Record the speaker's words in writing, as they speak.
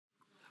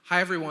Hi,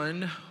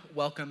 everyone.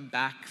 Welcome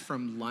back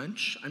from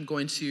lunch. I'm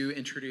going to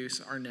introduce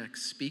our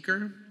next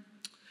speaker.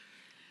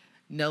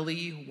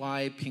 Nelly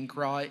Y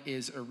Pinkrah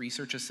is a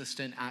research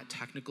assistant at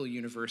Technical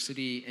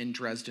University in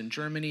Dresden,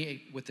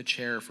 Germany, with the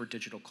chair for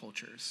digital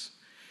cultures.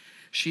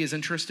 She is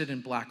interested in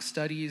Black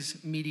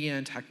studies, media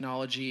and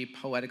technology,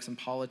 poetics and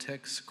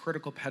politics,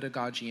 critical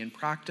pedagogy and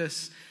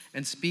practice,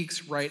 and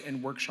speaks, writes,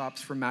 and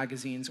workshops for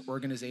magazines,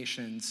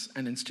 organizations,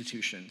 and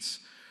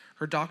institutions.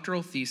 Her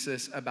doctoral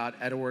thesis about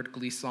Édouard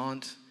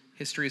Glissant,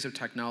 Histories of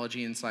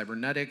Technology and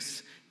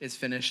Cybernetics, is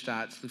finished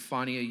at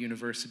Leuphana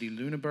University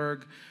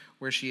Lüneburg,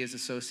 where she is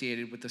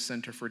associated with the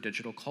Center for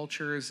Digital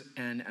Cultures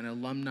and an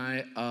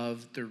alumni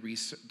of the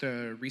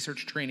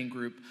research training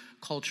group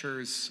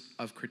Cultures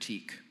of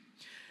Critique.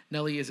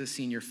 Nelly is a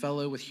senior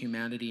fellow with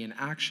Humanity in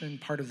Action,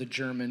 part of the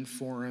German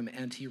Forum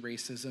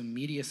Anti-Racism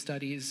Media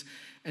Studies,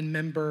 and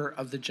member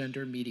of the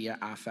Gender Media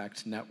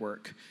Affect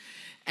Network.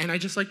 And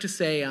I'd just like to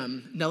say,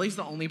 Nelly's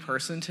the only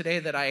person today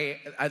that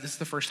this is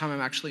the first time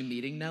I'm actually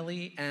meeting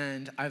Nelly,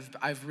 and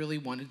I've really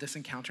wanted this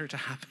encounter to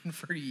happen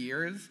for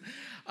years,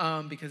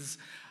 because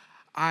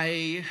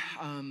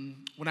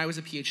when I was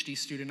a PhD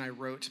student, I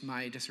wrote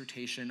my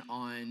dissertation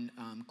on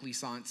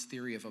Glissant's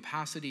theory of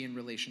opacity in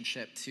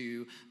relationship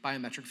to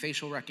biometric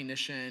facial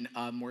recognition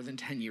more than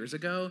 10 years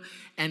ago.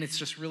 And it's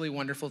just really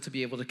wonderful to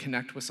be able to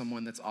connect with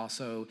someone that's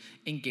also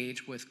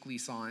engaged with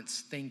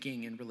Glissant's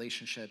thinking in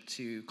relationship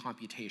to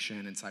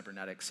computation and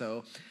cybernetics.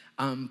 So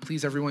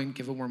please, everyone,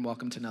 give a warm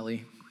welcome to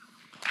Nelly.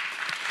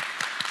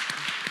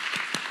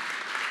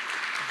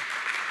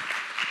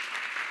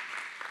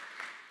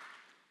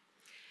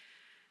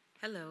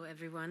 Hello,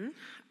 everyone.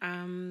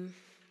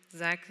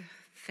 Zach,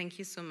 thank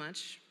you so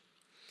much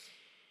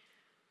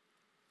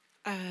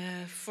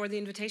for the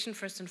invitation,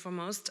 first and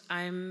foremost.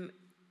 I'm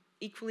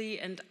equally,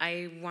 and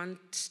I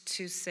want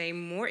to say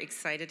more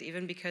excited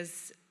even,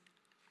 because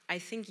I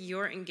think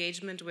your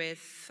engagement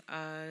with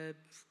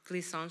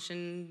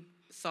Glissantian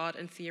thought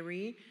and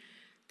theory,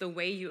 the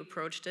way you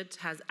approached it,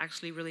 has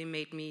actually really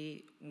made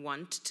me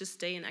want to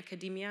stay in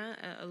academia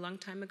a long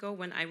time ago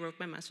when I wrote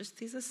my master's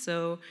thesis.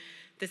 So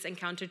this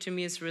encounter to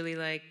me is really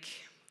like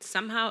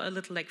somehow a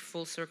little like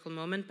full circle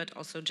moment, but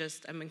also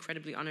just I'm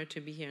incredibly honored to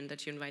be here and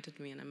that you invited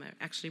me, and I'm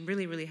actually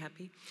really, really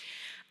happy.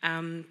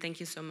 Thank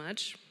you so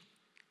much.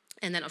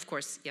 And then, of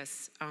course,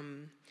 yes,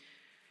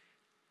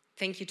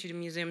 thank you to the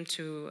museum,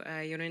 to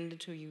Jorinde,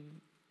 to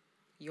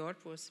Jord,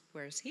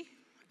 where is he?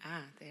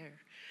 Ah, there.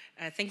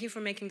 Thank you for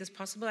making this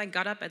possible. I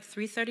got up at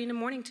 3:30 in the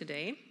morning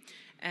today,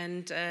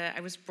 and I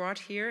was brought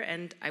here,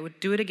 and I would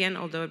do it again,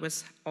 although it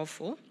was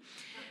awful.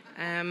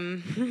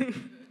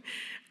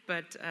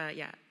 But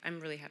yeah,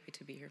 I'm really happy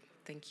to be here.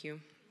 Thank you.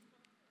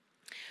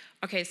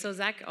 Okay, so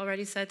Zach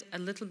already said a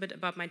little bit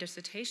about my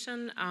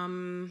dissertation,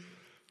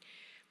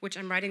 which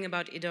I'm writing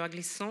about Édouard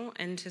Glissant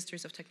and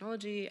Histories of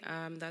Technology.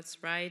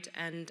 That's right,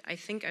 and I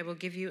think I will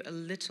give you a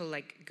little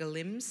like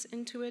glimpse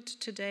into it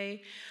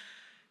today,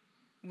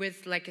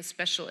 with like a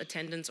special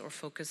attendance or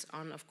focus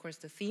on, of course,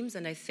 the themes.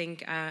 And I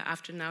think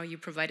after now you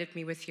provided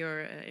me with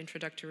your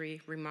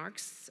introductory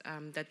remarks,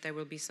 that there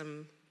will be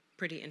some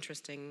pretty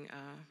interesting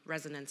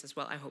resonance as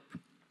well, I hope.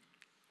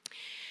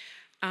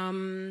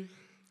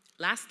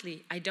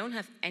 Lastly, I don't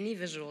have any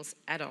visuals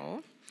at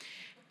all.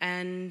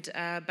 And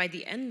by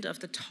the end of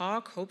the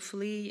talk,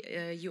 hopefully,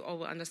 you all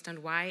will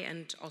understand why,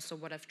 and also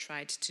what I've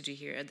tried to do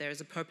here.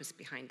 There's a purpose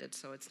behind it,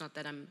 so it's not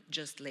that I'm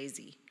just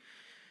lazy.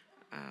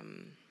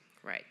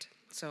 Right,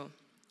 so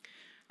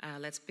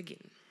let's begin.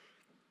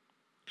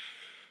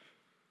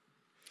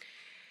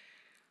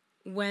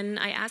 When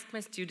I ask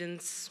my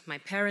students, my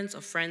parents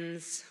or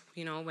friends,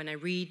 you know, when I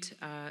read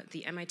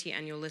the MIT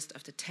annual list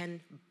of the 10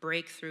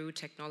 breakthrough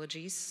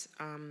technologies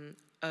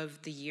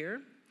of the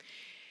year,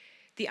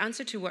 the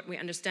answer to what we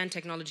understand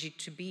technology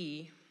to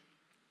be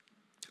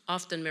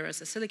often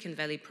mirrors a Silicon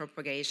Valley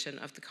propagation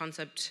of the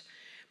concept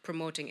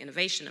promoting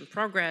innovation and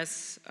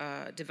progress,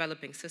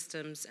 developing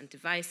systems and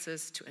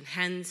devices to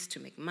enhance, to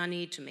make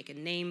money, to make a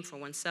name for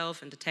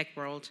oneself in the tech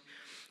world,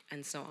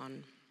 and so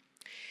on.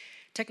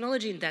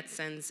 Technology in that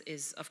sense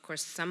is, of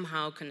course,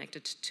 somehow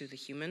connected to the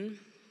human.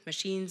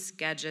 Machines,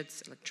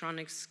 gadgets,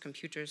 electronics,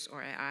 computers,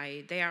 or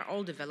AI, they are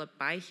all developed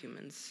by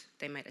humans.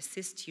 They might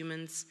assist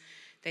humans.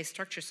 They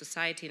structure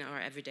society in our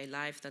everyday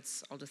life.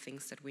 That's all the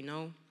things that we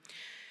know.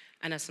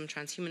 And as some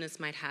transhumanists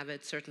might have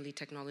it, certainly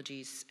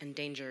technologies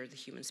endanger the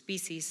human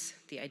species.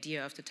 The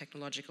idea of the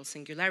technological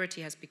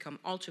singularity has become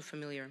all too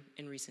familiar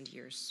in recent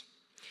years.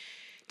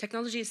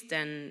 Technology is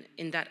then,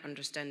 in that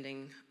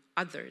understanding,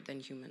 other than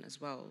human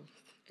as well.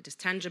 It is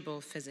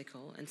tangible,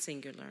 physical, and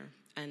singular,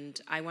 and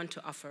I want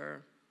to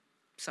offer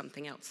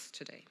something else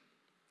today.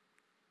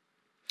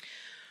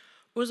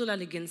 Ursula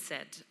Le Guin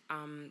said,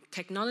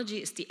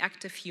 technology is the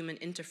active human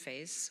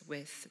interface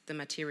with the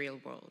material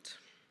world.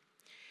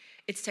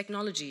 It's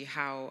technology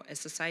how a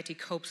society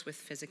copes with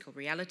physical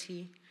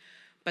reality,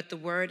 but the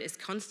word is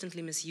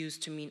constantly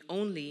misused to mean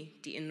only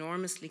the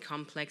enormously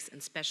complex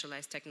and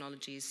specialized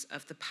technologies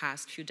of the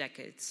past few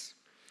decades,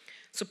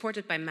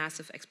 supported by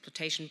massive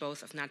exploitation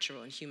both of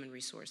natural and human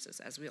resources,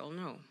 as we all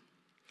know.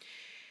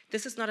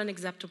 This is not an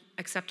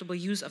acceptable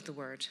use of the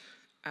word,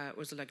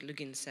 Ursula Le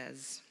Guin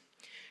says.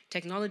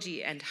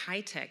 Technology and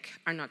high-tech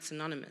are not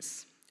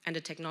synonymous, and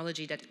a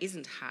technology that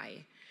isn't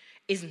high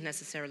isn't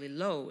necessarily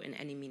low in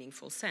any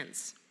meaningful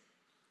sense.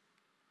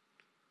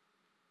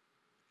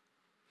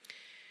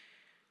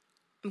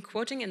 I'm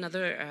quoting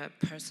another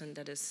person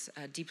that is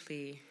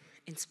deeply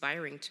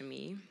inspiring to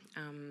me,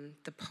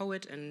 the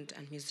poet and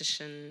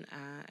musician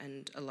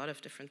and a lot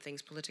of different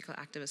things, political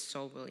activist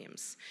Saul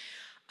Williams.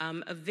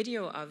 A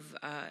video of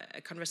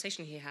a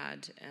conversation he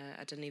had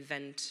at an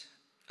event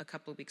a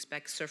couple of weeks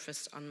back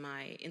surfaced on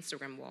my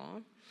Instagram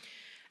wall,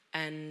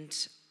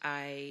 and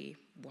I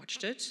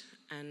watched it,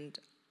 and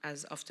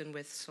as often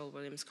with Saul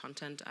Williams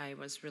content, I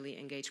was really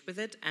engaged with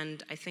it,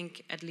 and I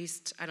think at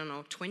least,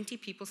 20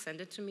 people sent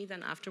it to me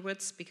then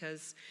afterwards,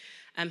 because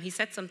he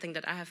said something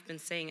that I have been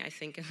saying, I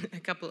think, in a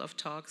couple of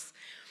talks,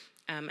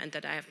 and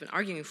that I have been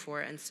arguing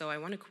for, and so I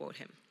want to quote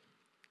him.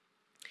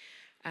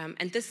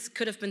 And this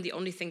could have been the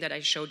only thing that I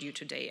showed you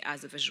today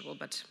as a visual,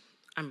 but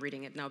I'm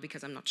reading it now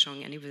because I'm not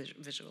showing any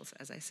visuals,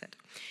 as I said.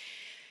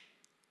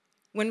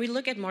 When we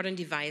look at modern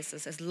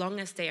devices, as long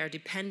as they are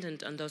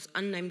dependent on those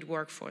unnamed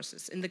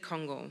workforces in the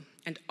Congo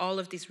and all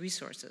of these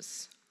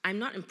resources, I'm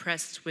not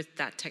impressed with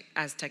that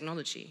as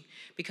technology,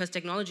 because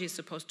technology is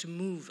supposed to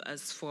move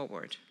us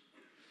forward.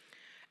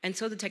 And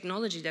so the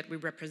technology that we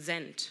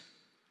represent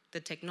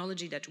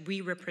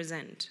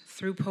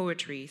through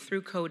poetry,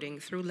 through coding,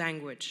 through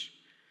language,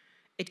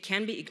 it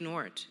can be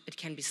ignored, it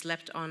can be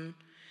slept on,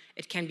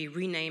 it can be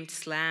renamed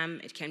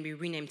slam, it can be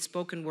renamed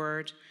spoken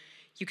word.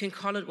 You can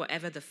call it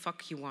whatever the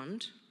fuck you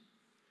want,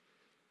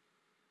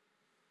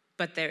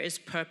 but there is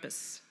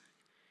purpose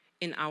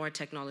in our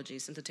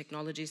technologies, in the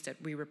technologies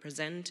that we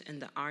represent,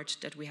 and the art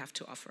that we have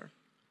to offer.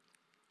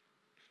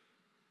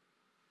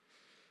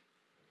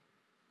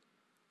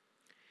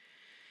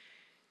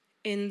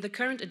 In the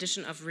current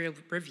edition of Real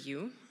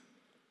Review,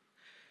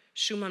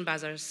 Shumon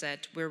Bazar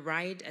said, "We're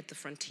right at the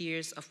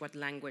frontiers of what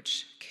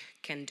language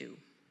can do."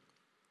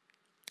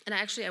 And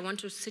I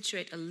want to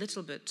situate a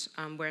little bit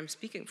where I'm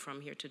speaking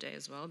from here today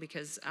as well,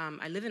 because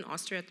I live in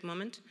Austria at the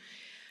moment.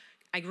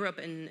 I grew up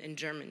in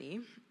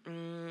Germany,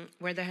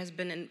 where there has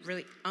been a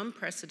really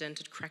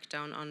unprecedented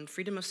crackdown on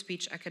freedom of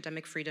speech,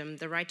 academic freedom,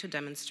 the right to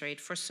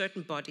demonstrate for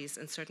certain bodies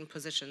and certain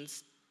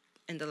positions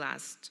in the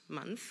last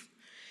month,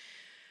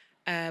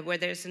 where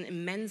there's an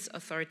immense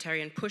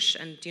authoritarian push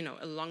and,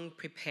 a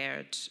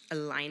long-prepared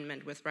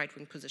alignment with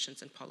right-wing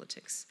positions in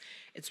politics.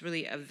 It's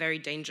really a very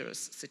dangerous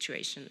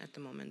situation at the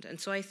moment. And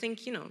so I think,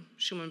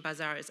 Shumon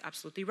Bazar is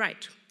absolutely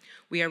right.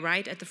 We are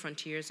right at the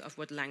frontiers of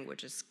what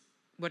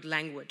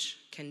language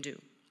can do.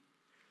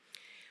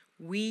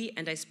 We,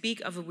 and I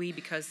speak of a we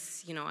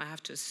because, I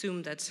have to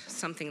assume that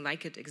something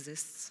like it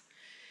exists.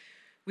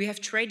 We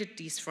have traded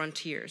these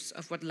frontiers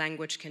of what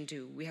language can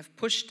do. We have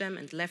pushed them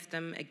and left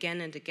them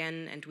again and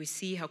again, and we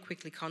see how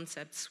quickly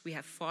concepts we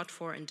have fought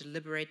for and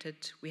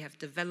deliberated, we have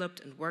developed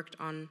and worked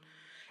on,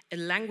 a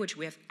language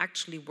we have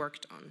actually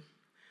worked on,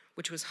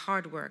 which was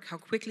hard work, how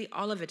quickly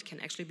all of it can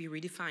actually be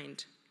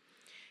redefined.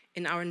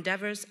 In our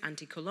endeavors,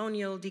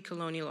 anti-colonial,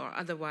 decolonial, or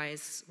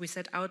otherwise, we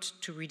set out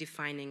to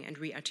redefining and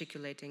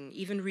rearticulating,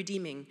 even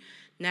redeeming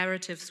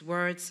narratives,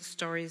 words,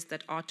 stories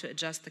that ought to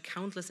adjust the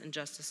countless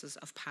injustices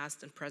of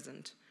past and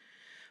present.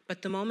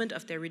 But the moment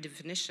of their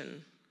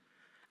redefinition,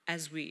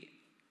 as we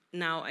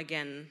now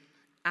again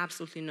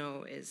absolutely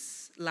know,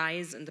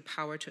 lies in the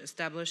power to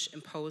establish,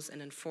 impose,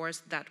 and enforce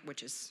that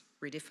which is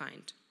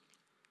redefined.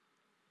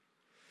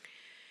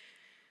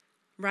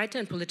 Writer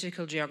and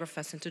political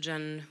geographer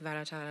Sinthujan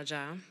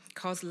Varadaraja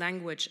calls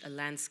language a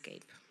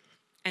landscape.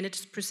 And it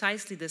is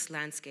precisely this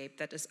landscape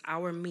that is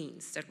our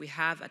means, that we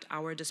have at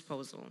our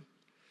disposal.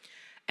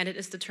 And it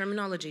is the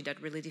terminology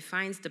that really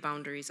defines the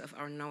boundaries of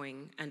our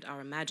knowing and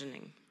our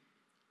imagining.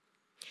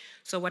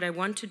 So what I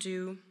want to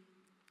do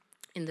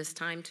in this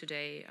time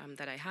today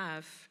that I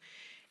have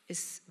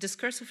is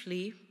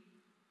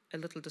a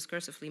little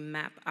discursively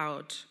map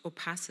out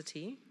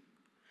opacity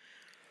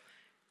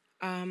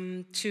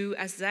to,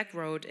 as Zach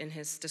wrote in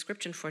his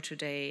description for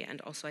today,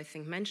 and also I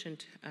think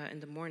mentioned in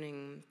the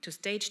morning, to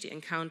stage the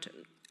encounter.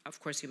 Of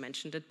course you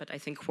mentioned it, but I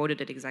think quoted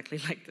it exactly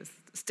like this.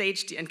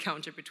 Stage the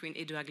encounter between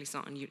Édouard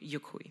Glissant and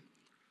Yuk Hui.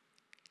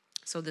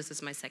 So this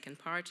is my second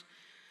part.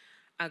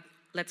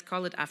 Let's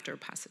call it After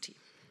Opacity.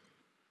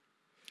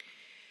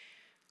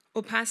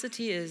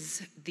 Opacity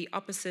is the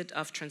opposite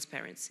of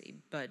transparency,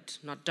 but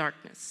not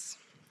darkness.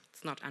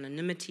 It's not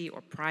anonymity or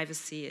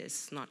privacy.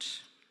 It's not,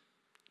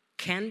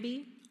 can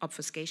be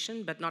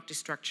obfuscation, but not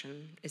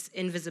destruction. It's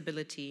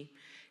invisibility,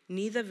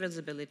 neither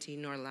visibility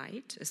nor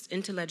light. It's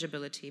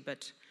intelligibility,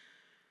 but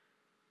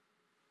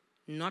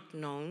not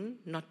known,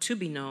 not to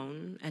be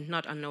known, and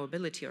not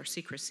unknowability or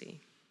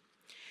secrecy.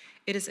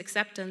 It is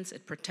acceptance,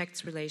 it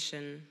protects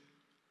relation.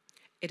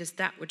 It is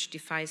that which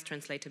defies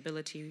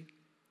translatability,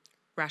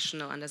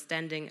 rational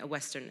understanding, a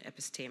Western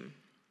episteme.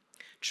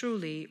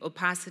 Truly,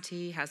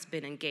 opacity has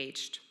been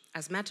engaged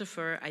as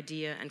metaphor,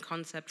 idea, and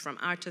concept from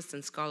artists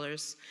and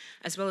scholars,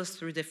 as well as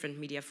through different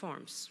media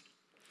forms.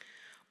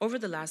 Over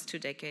the last 2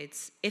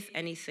 decades, if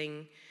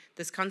anything,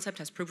 This concept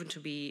has proven to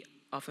be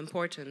of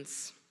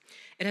importance.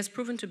 It has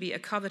proven to be a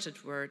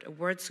coveted word, a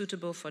word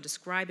suitable for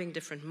describing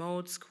different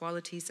modes,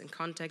 qualities, and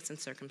contexts and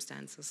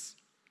circumstances.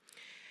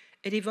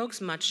 It evokes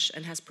much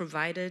and has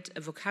provided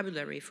a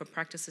vocabulary for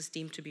practices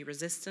deemed to be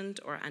resistant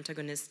or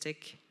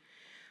antagonistic,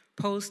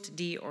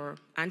 post-de or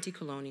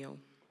anti-colonial.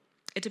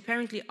 It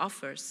apparently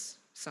offers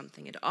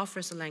something. It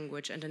offers a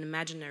language and an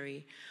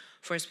imaginary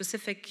for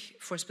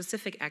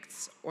specific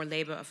acts or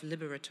labor of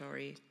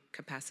liberatory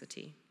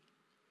capacity.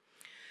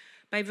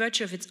 By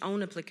virtue of its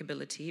own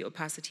applicability,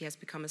 opacity has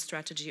become a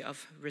strategy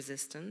of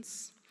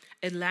resistance,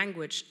 a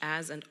language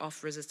as and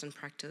of resistant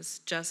practice,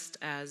 just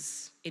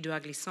as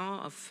Édouard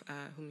Glissant, of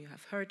whom you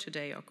have heard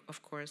today,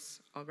 of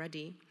course,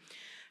 already,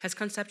 has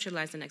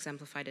conceptualized and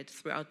exemplified it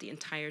throughout the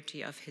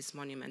entirety of his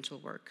monumental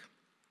work.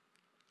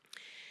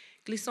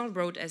 Glissant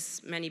wrote,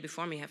 as many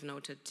before me have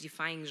noted,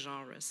 defying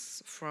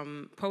genres,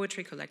 from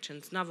poetry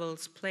collections,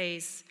 novels,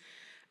 plays,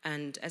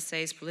 and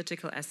essays,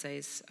 political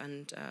essays,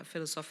 and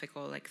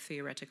philosophical, like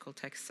theoretical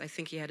texts. I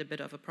think he had a bit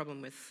of a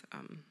problem with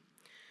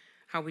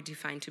how we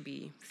define to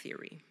be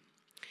theory.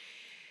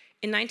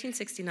 In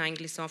 1969,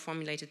 Glissant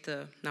formulated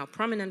the now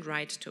prominent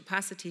right to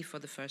opacity for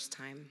the first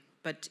time.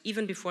 But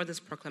even before this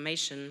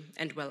proclamation,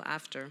 and well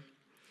after,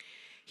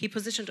 he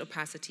positioned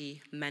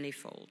opacity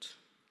manifold.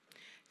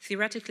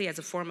 Theoretically, as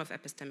a form of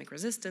epistemic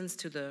resistance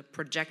to the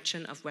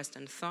projection of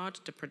Western thought.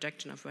 The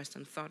projection of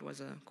Western thought was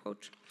a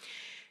quote.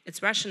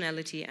 Its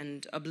rationality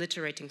and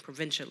obliterating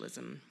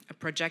provincialism, a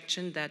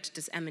projection that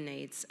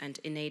disseminates and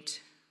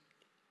innate.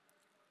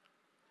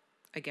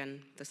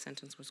 Again, the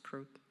sentence was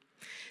crude.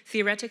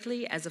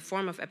 Theoretically, as a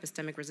form of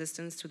epistemic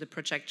resistance to the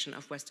projection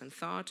of Western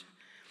thought,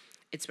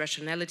 its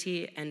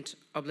rationality and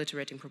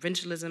obliterating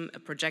provincialism, a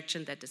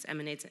projection that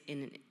disseminates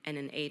in an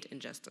innate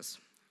injustice.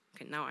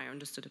 Okay, now I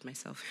understood it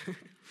myself.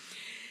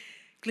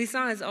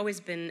 Glissant has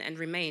always been and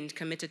remained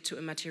committed to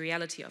a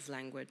materiality of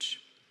language,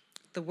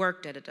 the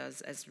work that it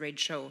does, as Ray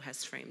Cho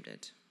has framed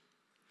it,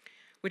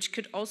 which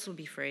could also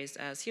be phrased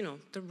as,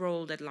 the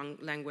role that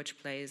language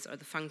plays or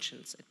the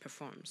functions it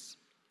performs.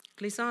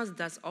 Glissant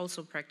thus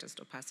also practiced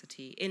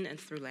opacity in and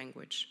through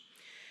language.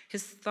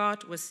 His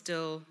thought was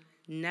still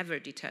never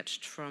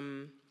detached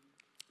from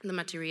the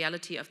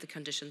materiality of the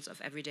conditions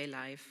of everyday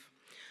life.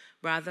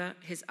 Rather,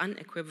 his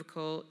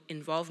unequivocal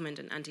involvement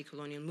in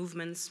anti-colonial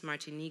movements,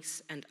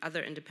 Martinique's and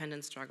other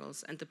independent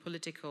struggles, and the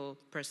political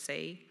per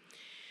se,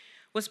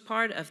 was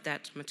part of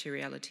that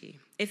materiality.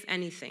 If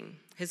anything,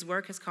 his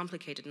work has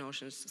complicated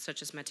notions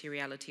such as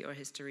materiality or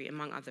history,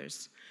 among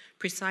others,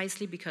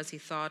 precisely because he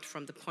thought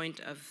from the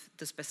point of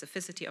the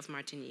specificity of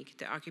Martinique,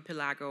 the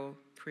archipelago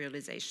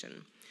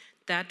creolization,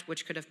 that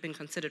which could have been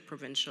considered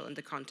provincial in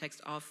the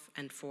context of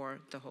and for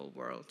the whole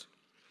world.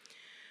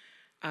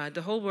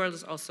 The whole world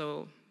is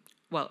also,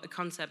 a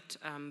concept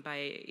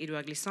by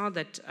Édouard Glissant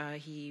that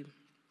he,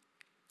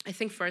 I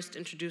think, first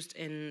introduced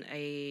in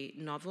a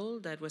novel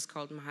that was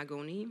called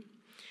Mahagoni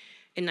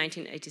in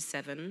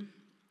 1987.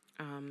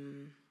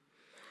 And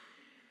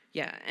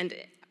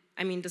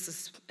I mean, this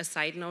is a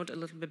side note a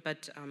little bit,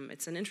 but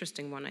it's an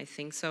interesting one, I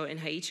think. So in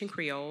Haitian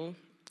Creole,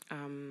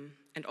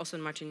 and also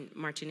in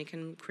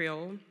Martinican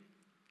Creole,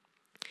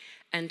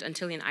 and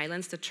Antillean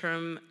Islands, the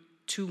term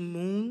tout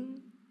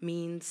monde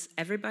means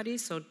everybody,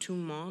 so tout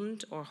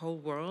monde, or whole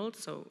world.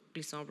 So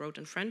Glissant wrote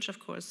in French, of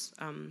course.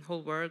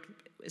 Whole world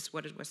is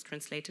what it was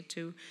translated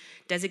to.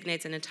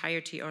 Designates an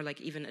entirety or like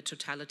even a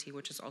totality,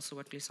 which is also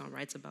what Glissant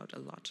writes about a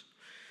lot.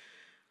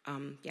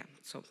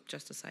 So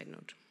just a side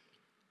note.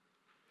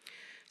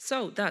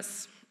 So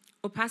thus,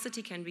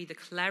 opacity can be the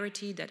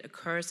clarity that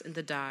occurs in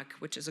the dark,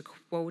 which is a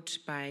quote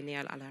by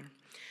Néal Aller,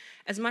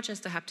 as much as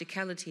the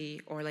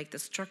hapticality or like the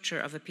structure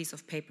of a piece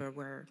of paper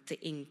where the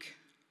ink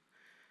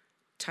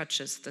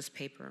touches this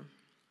paper.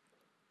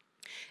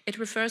 It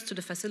refers to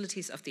the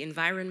facilities of the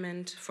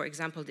environment, for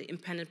example, the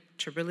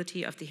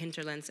impenetrability of the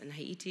hinterlands in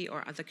Haiti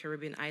or other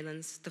Caribbean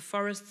islands, the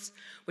forests,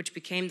 which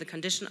became the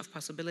condition of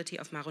possibility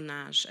of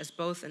marronage as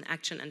both an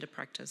action and a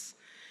practice,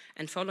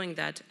 and following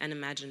that, an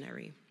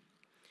imaginary.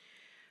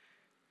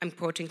 I'm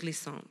quoting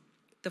Glissant.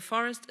 The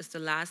forest is the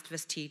last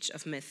vestige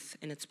of myth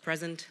in its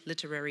present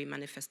literary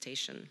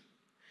manifestation.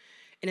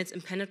 In its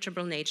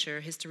impenetrable nature,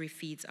 history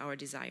feeds our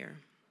desire.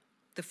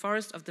 The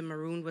forest of the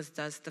maroon was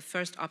thus the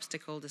first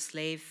obstacle the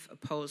slave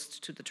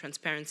opposed to the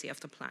transparency of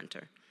the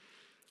planter.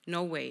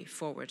 No way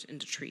forward in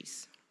the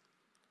trees.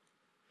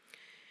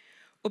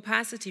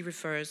 Opacity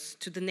refers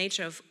to the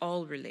nature of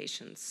all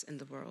relations in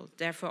the world,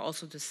 therefore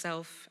also the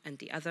self and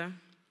the other,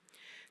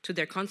 to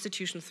their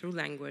constitution through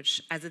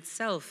language, as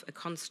itself a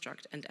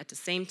construct and at the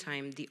same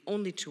time the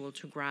only tool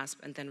to grasp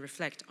and then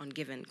reflect on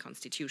given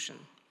constitution.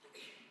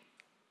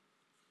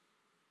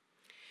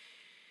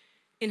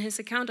 In his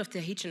account of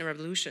the Haitian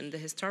Revolution, the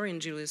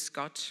historian Julius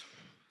Scott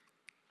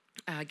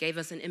gave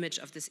us an image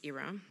of this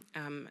era,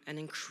 an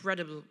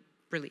incredible,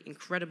 really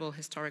incredible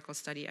historical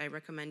study. I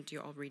recommend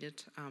you all read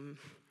it.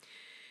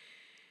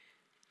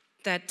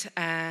 That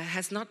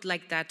has not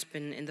like that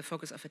been in the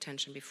focus of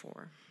attention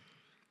before.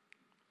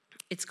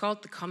 It's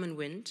called The Common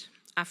Wind,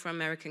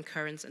 Afro-American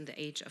Currents in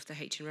the Age of the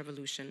Haitian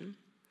Revolution.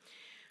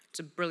 It's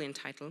a brilliant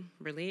title,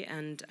 really,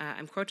 and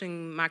I'm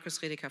quoting Marcus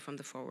Redeker from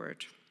the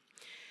foreword.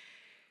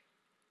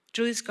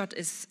 Julie Scott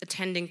is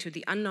attending to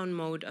the unknown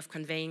mode of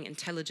conveying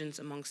intelligence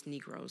amongst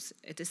Negroes.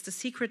 It is the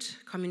secret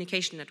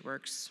communication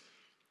networks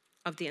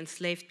of the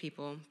enslaved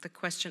people, the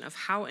question of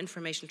how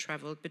information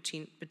traveled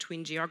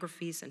between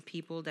geographies and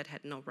people that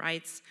had no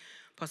rights,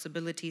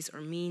 possibilities,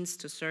 or means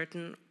to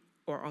certain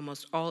or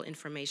almost all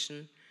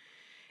information.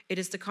 It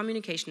is the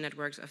communication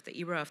networks of the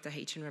era of the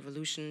Haitian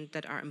Revolution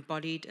that are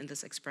embodied in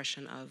this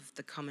expression of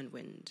the common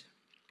wind.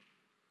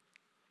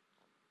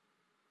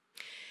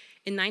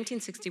 In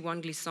 1961,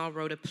 Glissant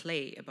wrote a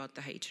play about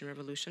the Haitian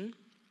Revolution,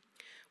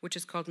 which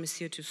is called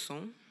Monsieur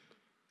Toussaint,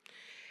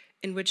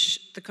 in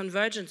which the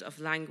convergence of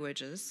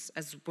languages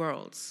as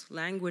worlds,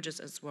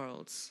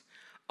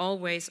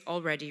 always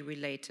already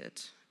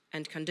related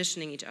and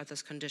conditioning each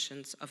other's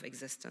conditions of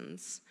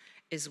existence,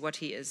 is what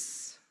he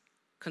is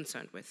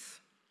concerned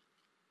with.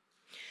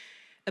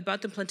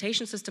 About the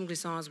plantation system,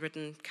 Glissant has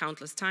written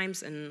countless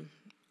times in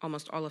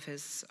almost all of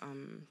his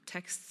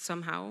texts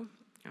somehow,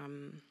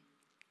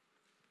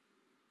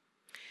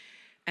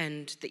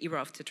 and the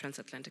era of the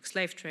transatlantic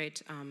slave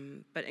trade.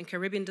 But in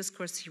Caribbean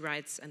Discourse, he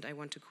writes, and I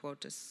want to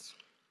quote this: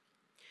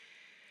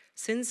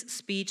 "Since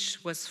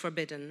speech was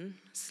forbidden,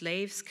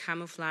 slaves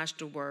camouflaged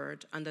the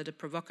word under the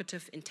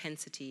provocative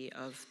intensity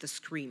of the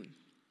scream.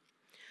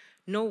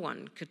 No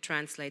one could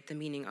translate the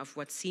meaning of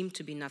what seemed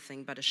to be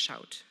nothing but a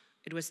shout.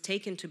 It was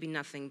taken to be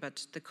nothing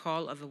but the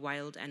call of a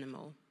wild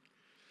animal.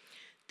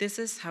 This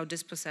is how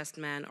dispossessed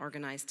man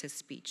organized his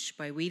speech,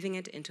 by weaving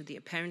it into the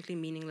apparently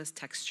meaningless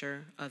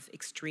texture of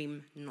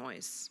extreme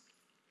noise.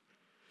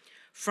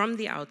 From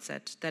the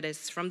outset, that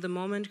is, from the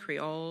moment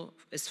Creole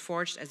is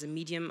forged as a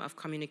medium of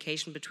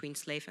communication between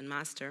slave and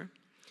master,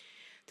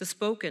 the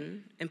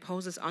spoken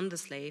imposes on the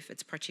slave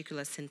its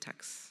particular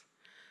syntax.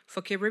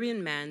 For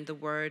Caribbean man, the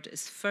word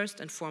is first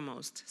and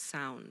foremost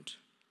sound.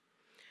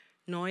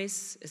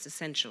 Noise is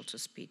essential to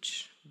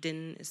speech.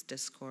 Din is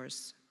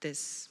discourse.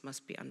 This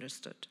must be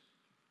understood."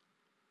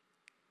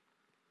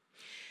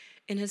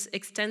 In his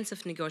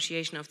extensive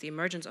negotiation of the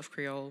emergence of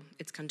Creole,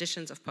 its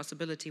conditions of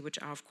possibility, which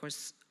are of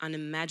course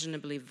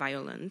unimaginably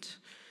violent,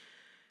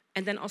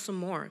 and then also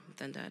more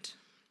than that,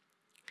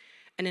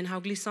 and in how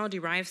Glissant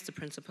derives the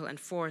principle and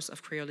force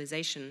of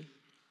creolization,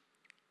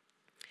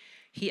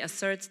 he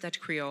asserts that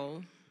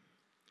Creole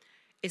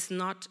is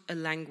not a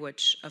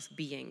language of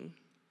being,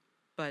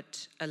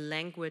 but a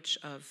language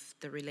of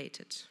the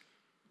related.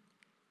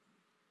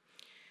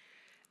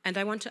 And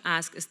I want to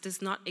ask, is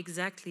this not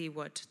exactly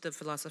what the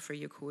philosopher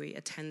Yuk Hui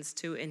attends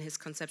to in his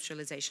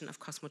conceptualization of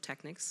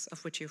cosmotechnics,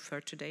 of which you've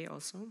heard today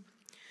also,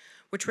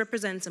 which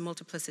represents a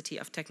multiplicity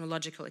of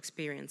technological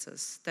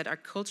experiences that are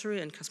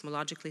culturally and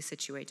cosmologically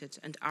situated,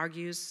 and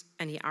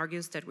he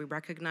argues that we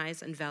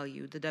recognize and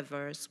value the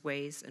diverse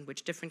ways in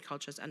which different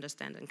cultures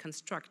understand and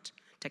construct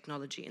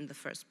technology in the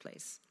first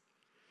place.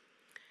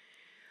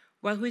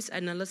 While Hui's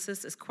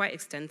analysis is quite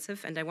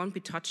extensive, and I won't be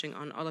touching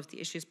on all of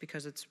the issues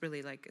because it's really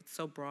it's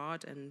so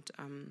broad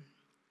and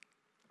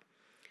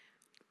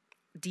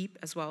deep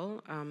as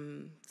well.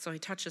 So he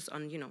touches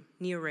on,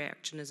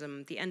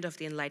 neo-reactionism, the end of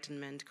the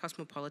Enlightenment,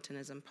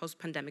 cosmopolitanism,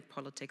 post-pandemic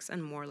politics,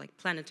 and more like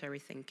planetary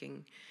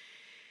thinking.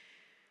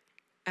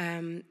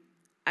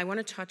 I want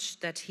to touch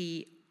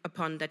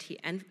upon that he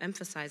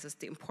emphasizes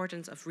the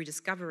importance of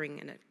rediscovering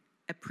and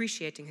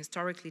appreciating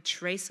historically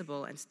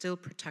traceable and still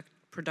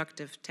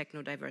productive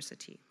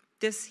technodiversity.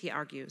 This, he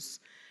argues,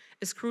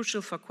 is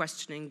crucial for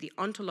questioning the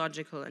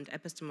ontological and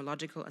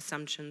epistemological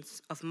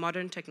assumptions of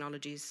modern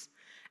technologies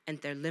and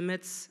their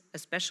limits,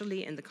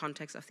 especially in the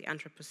context of the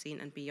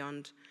Anthropocene and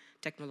beyond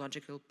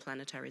technological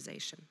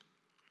planetarization.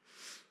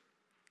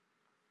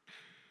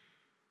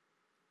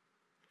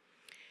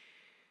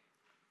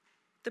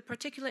 The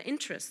particular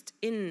interest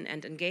in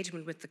and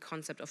engagement with the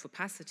concept of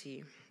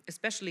opacity,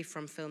 especially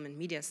from film and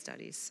media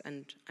studies,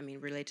 and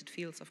related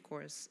fields, of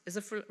course, is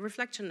a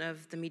reflection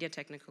of the media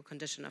technical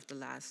condition of the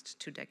last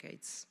 2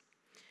 decades.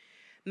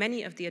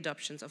 Many of the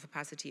adoptions of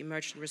opacity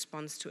emerged in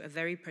response to a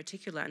very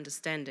particular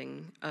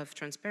understanding of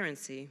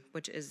transparency,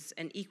 which is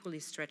an equally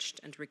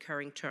stretched and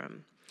recurring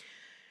term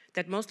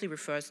that mostly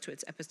refers to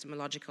its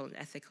epistemological and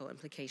ethical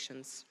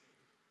implications.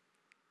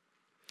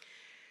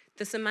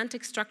 The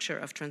semantic structure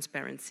of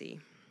transparency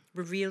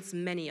reveals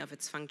many of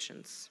its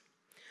functions.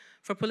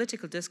 For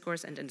political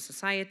discourse and in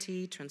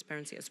society,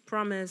 transparency as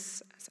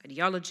promise, as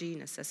ideology,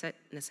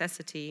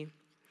 necessity,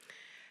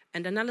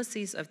 and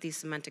analyses of this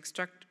semantic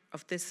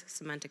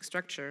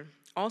structure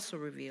also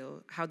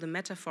reveal how the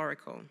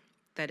metaphorical,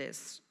 that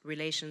is,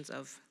 relations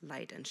of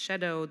light and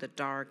shadow, the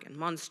dark and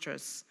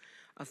monstrous,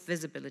 of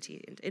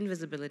visibility and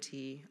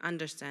invisibility,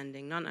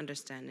 understanding,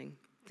 non-understanding,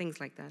 things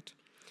like that,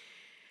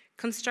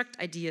 construct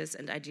ideas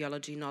and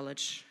ideology,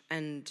 knowledge,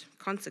 and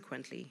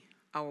consequently,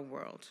 our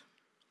world.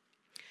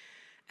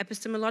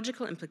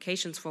 Epistemological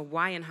implications for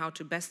why and how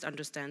to best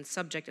understand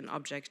subject and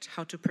object,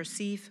 how to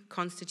perceive,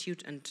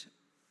 constitute, and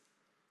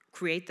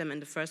create them in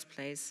the first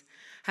place,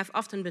 have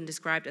often been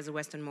described as a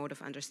Western mode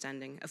of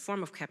understanding, a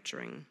form of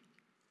capturing.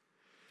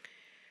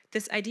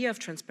 This idea of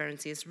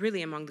transparency is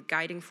really among the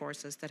guiding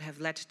forces that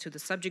have led to the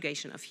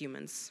subjugation of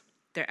humans,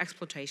 their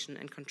exploitation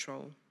and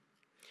control.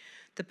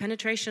 The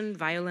penetration,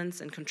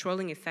 violence, and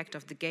controlling effect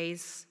of the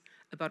gaze,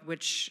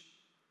 which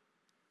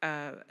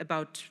a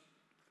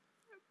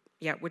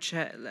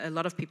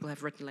lot of people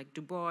have written, like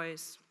Du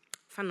Bois,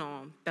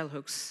 Fanon, Bell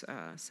Hooks,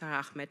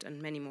 Sarah Ahmed,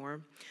 and many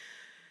more.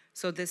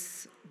 So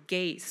this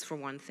gaze, for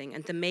one thing,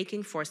 and the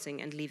making,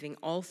 forcing, and leaving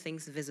all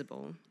things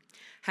visible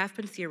have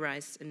been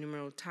theorized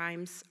innumerable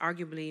times,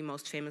 arguably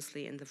most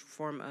famously in the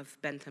form of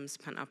Bentham's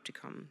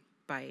Panopticon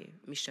by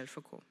Michel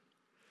Foucault.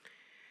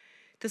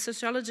 The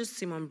sociologist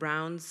Simone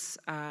Brown's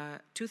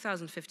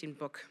 2015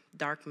 book,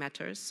 Dark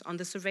Matters, on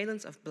the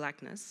surveillance of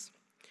blackness,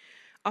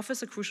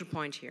 offers a crucial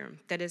point here.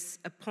 That is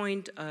a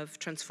point of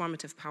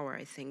transformative power,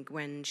 I think,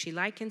 when she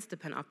likens the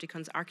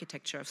Panopticon's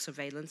architecture of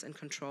surveillance and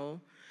control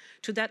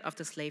to that of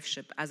the slave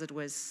ship as it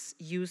was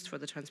used for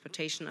the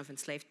transportation of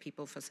enslaved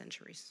people for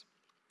centuries.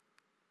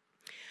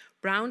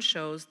 Brown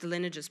shows the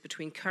lineages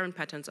between current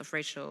patterns of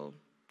racial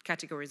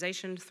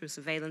categorization through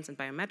surveillance and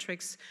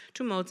biometrics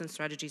to modes and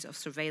strategies of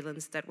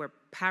surveillance that were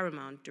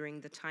paramount during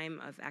the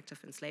time of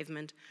active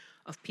enslavement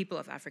of people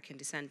of African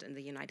descent in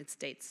the United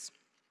States.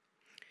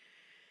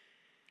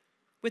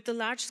 With the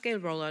large-scale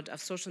rollout of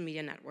social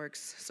media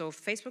networks, so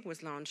Facebook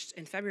was launched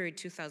in February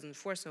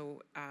 2004,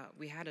 so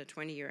we had a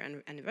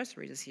 20-year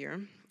anniversary this year,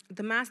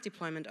 the mass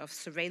deployment of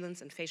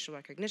surveillance and facial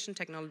recognition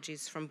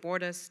technologies from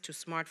borders to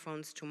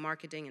smartphones to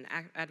marketing and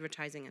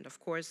advertising, and of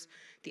course,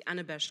 the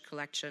unabashed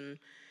collection,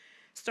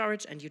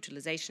 storage and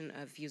utilization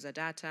of user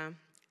data,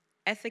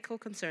 ethical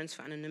concerns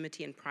for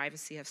anonymity and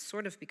privacy have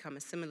sort of become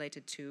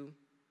assimilated to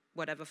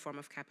whatever form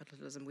of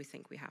capitalism we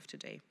think we have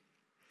today.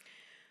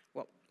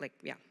 Well,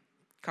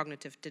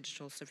 cognitive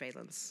digital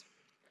surveillance,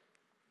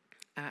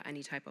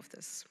 any type of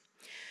this.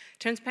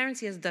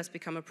 Transparency has thus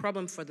become a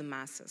problem for the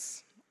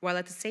masses, while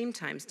at the same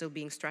time still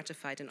being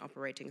stratified and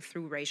operating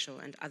through racial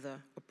and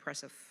other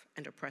oppressive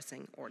and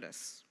oppressing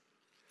orders.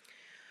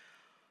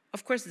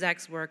 Of course,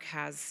 Zach's work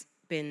has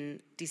been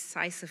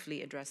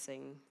decisively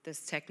addressing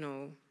this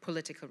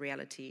techno-political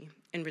reality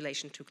in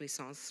relation to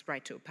Glissant's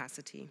right to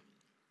opacity.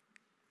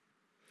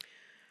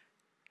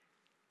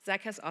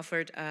 Zach has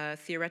offered a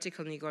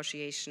theoretical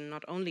negotiation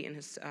not only in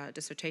his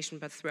dissertation,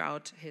 but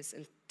throughout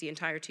the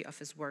entirety of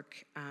his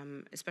work,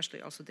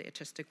 especially also the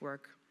artistic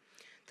work.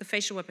 The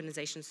facial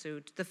weaponization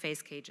suit, the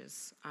face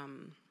cages,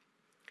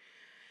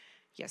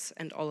 yes,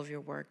 and all of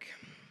your work.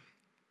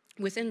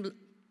 Within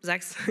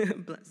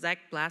Zach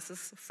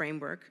Blass's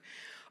framework,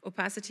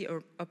 opacity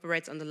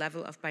operates on the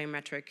level of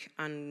biometric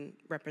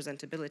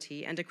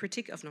unrepresentability and a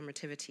critique of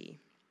normativity.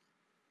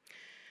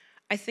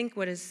 I think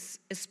what is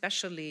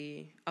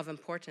especially of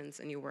importance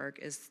in your work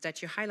is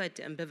that you highlight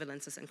the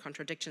ambivalences and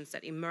contradictions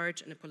that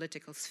emerge in a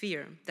political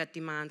sphere that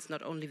demands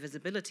not only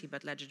visibility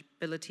but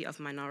legibility of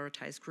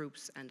minoritized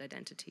groups and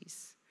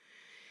identities.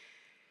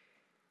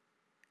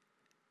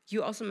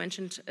 You also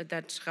mentioned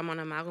that Ramon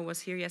Amaro was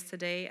here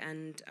yesterday,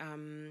 and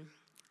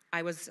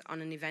I was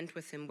on an event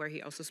with him where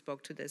he also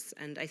spoke to this,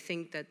 and I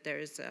think that there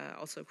is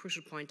also a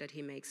crucial point that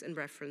he makes in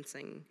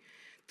referencing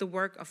the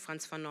work of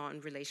Frantz Fanon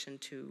in relation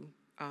to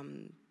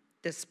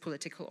this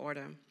political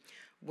order,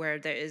 where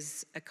there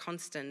is a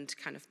constant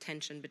kind of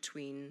tension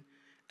between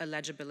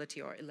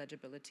legibility or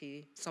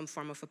illegibility, some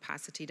form of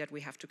opacity that we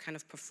have to kind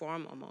of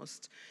perform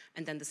almost,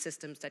 and then the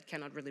systems that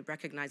cannot really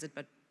recognize it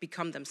but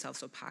become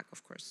themselves opaque,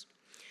 of course.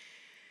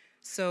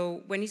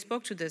 So when he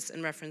spoke to this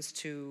in reference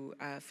to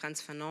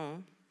Frantz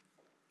Fanon,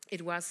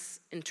 it was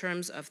in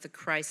terms of the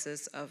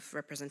crisis of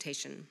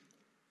representation.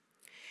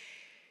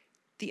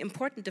 The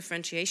important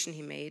differentiation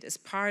he made is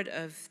part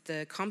of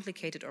the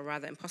complicated or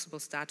rather impossible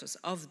status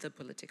of the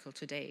political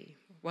today.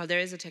 While there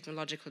is a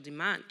technological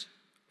demand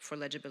for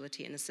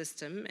legibility in a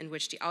system in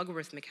which the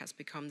algorithmic has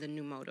become the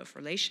new mode of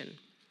relation,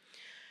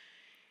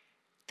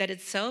 that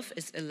itself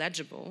is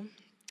illegible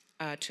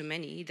to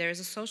many, there is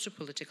a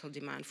social-political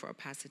demand for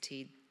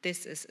opacity.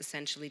 This is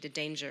essentially the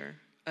danger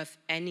of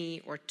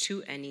any or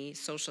to any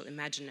social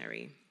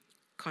imaginary,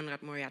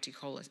 Konrad Moriarty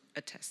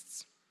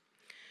attests.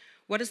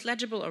 What is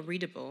legible or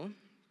readable,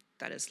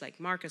 that is like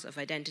markers of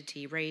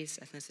identity, race,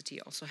 ethnicity,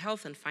 also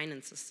health and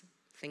finances,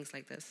 things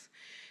like this,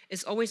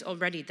 is always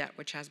already that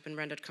which has been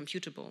rendered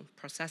computable,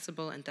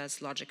 processable, and thus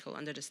logical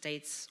under the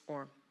state's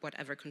or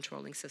whatever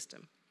controlling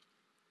system.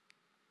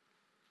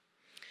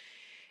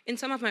 In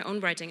some of my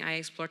own writing, I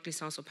explored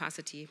Glissant's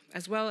opacity,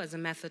 as well as a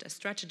method, a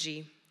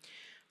strategy,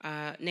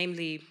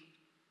 namely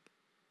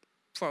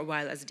for a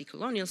while as a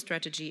decolonial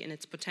strategy in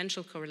its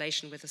potential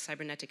correlation with a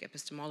cybernetic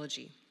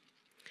epistemology.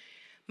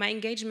 My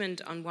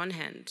engagement, on one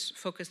hand,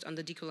 focused on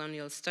the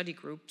decolonial study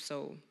group,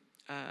 so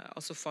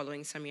also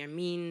following Samir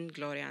Amin,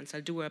 Gloria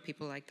Ansaldúa,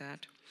 people like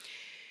that,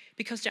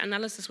 because the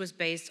analysis was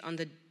based on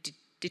the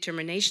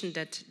determination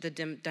that the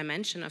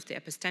dimension of the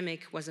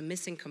epistemic was a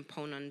missing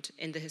component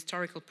in the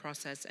historical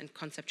process and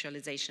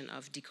conceptualization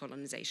of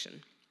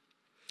decolonization.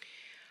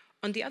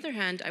 On the other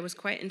hand, I was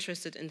quite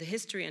interested in the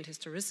history and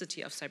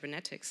historicity of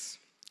cybernetics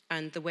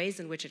and the ways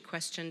in which it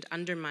questioned,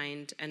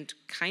 undermined, and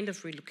kind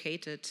of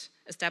relocated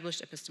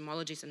established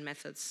epistemologies and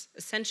methods,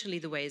 essentially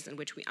the ways in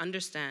which we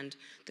understand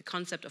the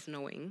concept of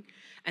knowing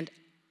and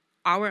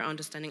our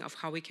understanding of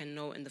how we can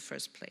know in the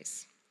first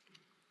place.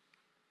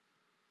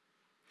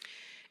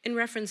 In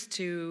reference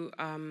to,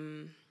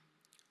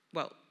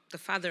 the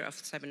father of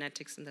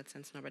cybernetics in that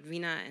sense, Norbert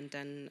Wiener, and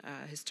then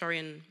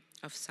historian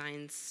of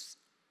science,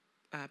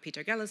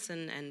 Peter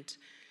Gallison, and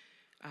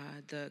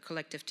the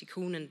collective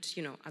Tikkun,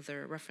 and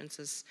other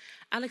references,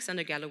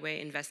 Alexander Galloway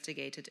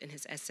investigated in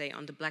his essay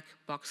on the black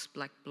box,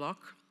 black block,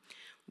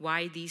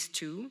 why these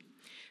two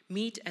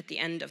meet at the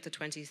end of the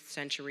 20th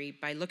century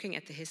by looking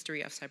at the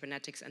history of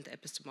cybernetics and the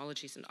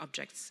epistemologies and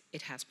objects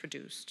it has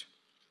produced.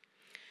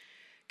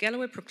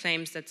 Galloway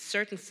proclaims that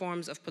certain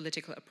forms of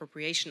political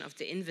appropriation of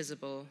the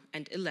invisible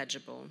and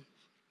illegible,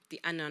 the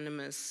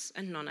anonymous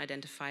and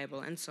non-identifiable,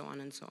 and so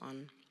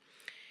on,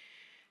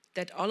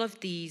 that all of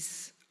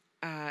these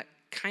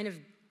kind of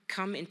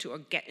come into or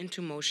get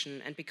into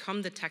motion and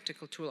become the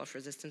tactical tool of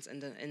resistance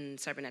in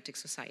cybernetic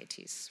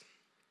societies.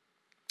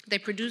 They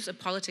produce a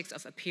politics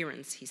of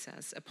appearance, he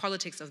says, a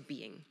politics of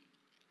being.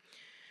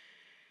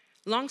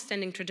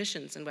 Long-standing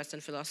traditions in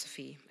Western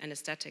philosophy and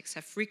aesthetics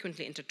have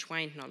frequently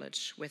intertwined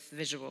knowledge with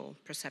visual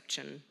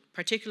perception,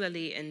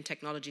 particularly in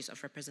technologies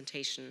of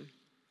representation.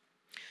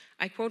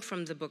 I quote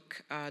from the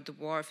book, The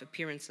War of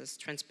Appearances,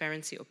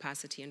 Transparency,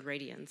 Opacity, and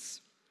Radiance.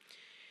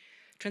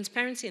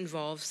 Transparency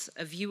involves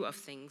a view of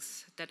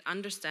things that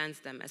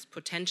understands them as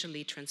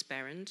potentially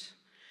transparent,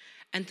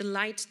 and the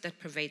light that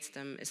pervades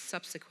them is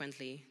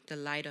subsequently the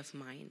light of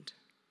mind.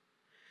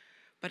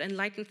 But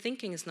enlightened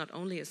thinking is not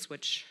only a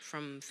switch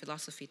from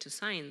philosophy to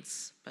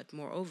science, but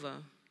moreover,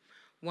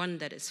 one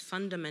that is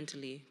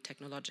fundamentally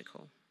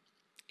technological.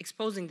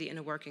 Exposing the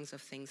inner workings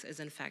of things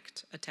is in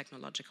fact a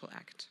technological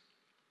act.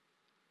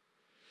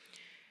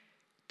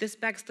 This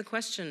begs the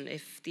question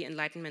if the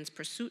Enlightenment's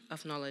pursuit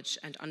of knowledge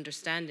and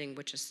understanding,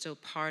 which is still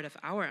part of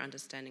our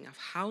understanding of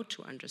how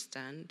to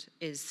understand,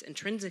 is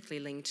intrinsically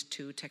linked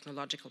to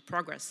technological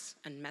progress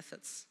and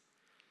methods.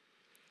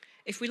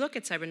 If we look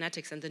at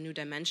cybernetics and the new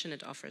dimension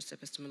it offers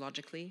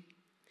epistemologically,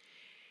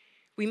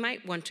 we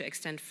might want to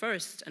extend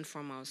first and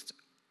foremost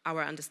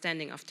our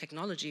understanding of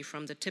technology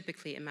from the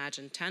typically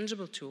imagined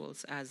tangible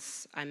tools,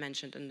 as I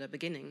mentioned in the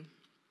beginning,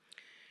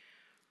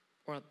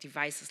 or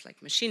devices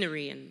like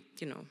machinery and,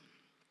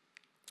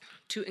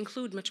 to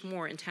include much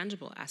more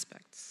intangible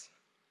aspects.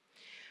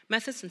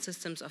 Methods and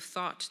systems of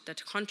thought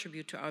that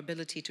contribute to our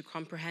ability to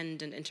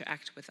comprehend and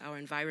interact with our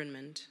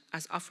environment,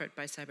 as offered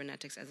by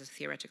cybernetics as a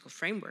theoretical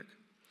framework.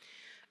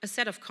 A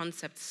set of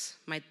concepts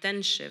might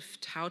then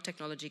shift how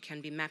technology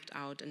can be mapped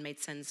out and made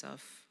sense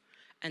of,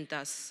 and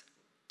thus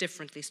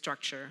differently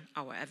structure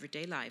our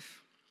everyday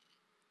life.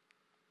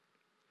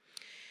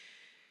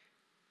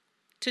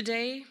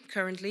 Today,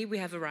 currently, we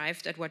have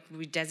arrived at what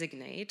we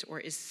designate, or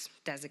is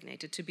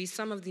designated to be,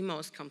 some of the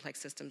most complex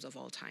systems of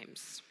all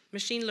times.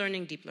 Machine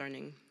learning, deep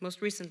learning,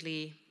 most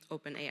recently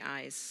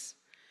OpenAI's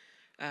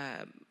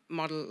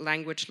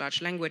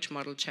large language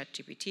model,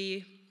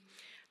 ChatGPT,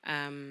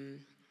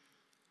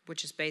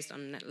 which is based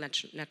on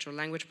natural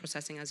language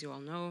processing, as you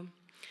all know.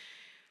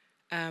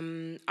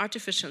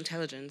 Artificial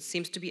intelligence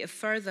seems to be a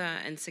further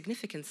and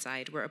significant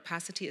side where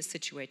opacity is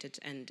situated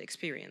and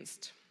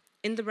experienced.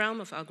 In the realm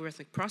of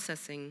algorithmic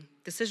processing,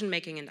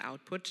 decision-making and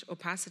output,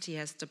 opacity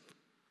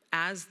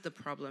as the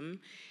problem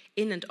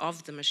in and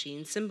of the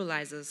machine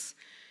symbolizes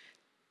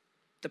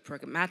the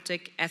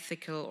pragmatic,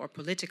 ethical, or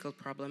political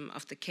problem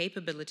of the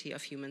capability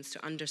of humans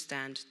to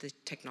understand the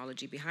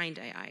technology behind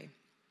AI.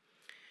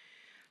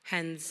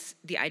 Hence,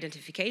 the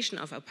identification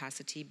of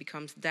opacity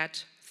becomes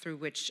that through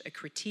which a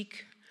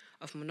critique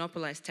of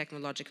monopolized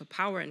technological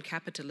power and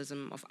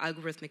capitalism, of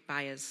algorithmic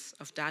bias,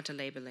 of data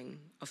labeling,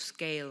 of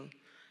scale,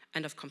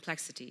 and of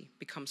complexity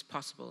becomes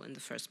possible in the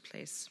first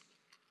place.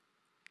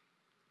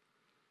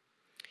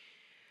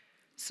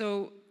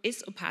 So,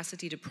 is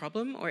opacity the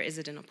problem, or is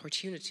it an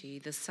opportunity,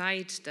 the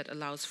side that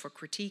allows for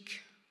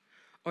critique,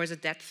 or is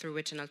it that through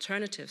which an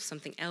alternative,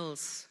 something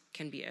else,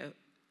 can be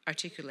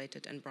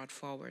articulated and brought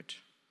forward?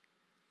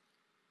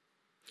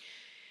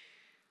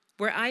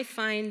 Where I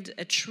find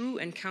a true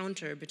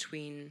encounter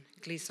between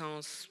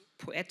Glissant's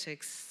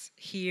poetics,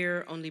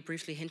 here only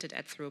briefly hinted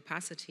at through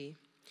opacity,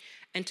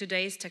 and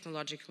today's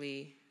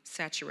technologically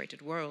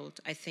saturated world,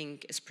 I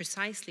think, is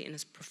precisely in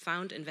his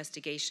profound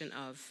investigation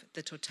of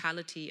the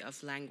totality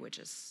of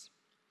languages.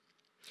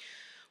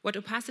 What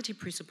opacity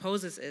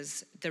presupposes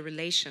is the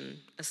relation,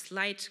 a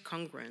slight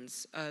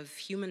congruence of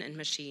human and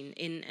machine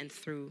in and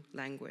through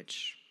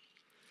language.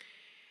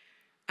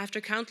 After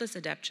countless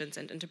adaptations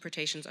and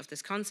interpretations of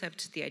this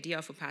concept, the idea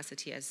of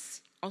opacity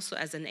also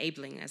as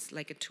enabling, as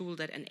like a tool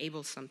that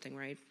enables something,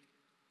 right?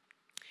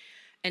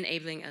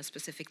 Enabling a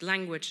specific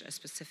language, a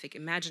specific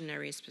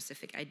imaginary, a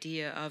specific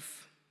idea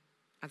of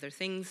other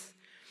things.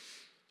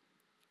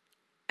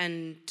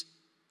 And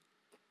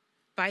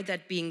by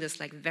that being this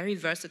like very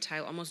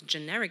versatile, almost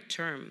generic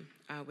term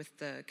with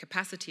the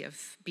capacity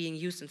of being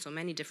used in so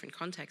many different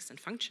contexts and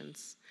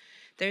functions,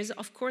 there is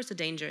of course a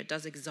danger it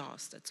does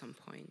exhaust at some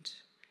point.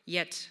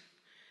 Yet,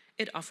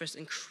 it offers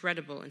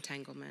incredible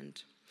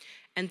entanglement.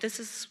 And this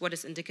is what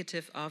is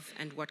indicative of,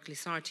 and what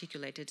Glissant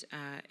articulated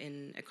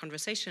in a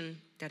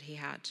conversation that he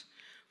had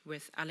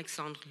with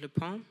Alexandre Le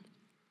Pont,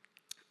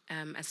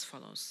 as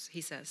follows.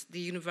 He says, "The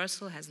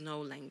universal has no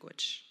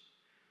language."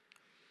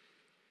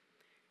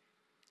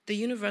 The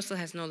universal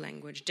has no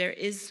language. There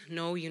is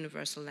no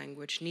universal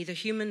language, neither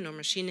human nor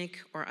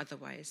machinic or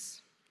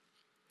otherwise.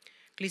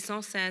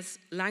 Glissant says,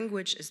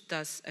 language is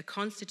thus a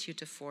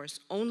constitutive force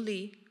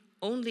only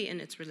in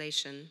its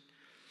relation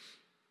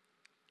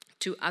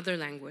to other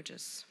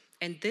languages.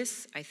 And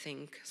this, I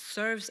think,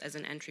 serves as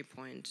an entry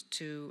point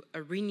to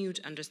a renewed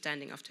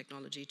understanding of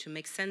technology, to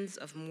make sense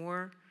of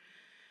more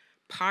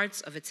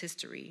parts of its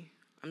history.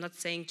 I'm not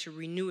saying to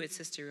renew its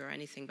history or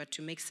anything, but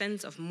to make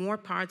sense of more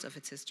parts of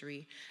its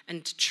history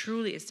and to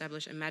truly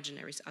establish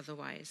imaginaries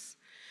otherwise.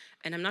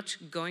 And I'm not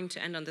going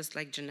to end on this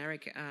like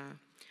generic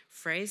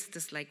phrase,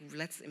 this like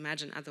let's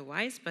imagine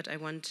otherwise, but I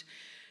want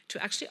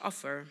to actually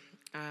offer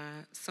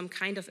some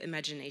kind of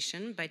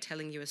imagination by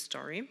telling you a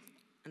story.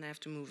 And I have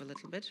to move a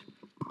little bit.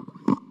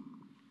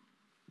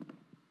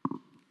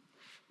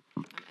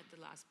 I'm at the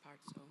last part,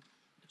 so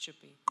it should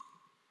be.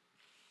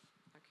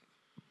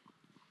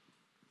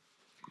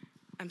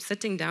 I'm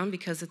sitting down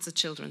because it's a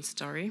children's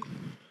story.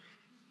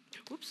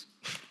 Oops.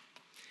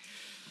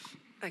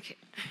 Okay.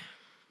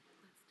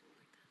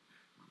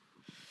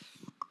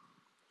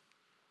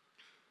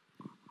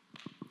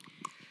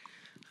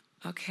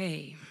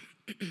 Okay.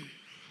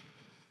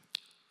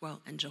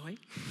 Well, enjoy.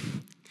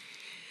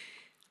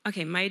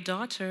 Okay, my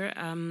daughter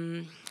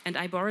and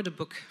I borrowed a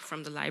book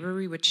from the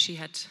library, which she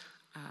had,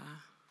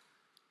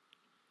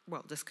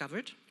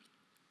 discovered.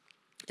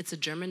 It's a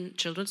German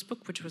children's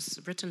book, which was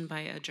written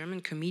by a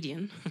German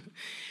comedian.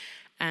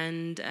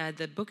 And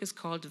the book is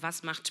called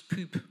Was macht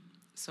Poop?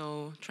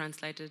 So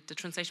translated, the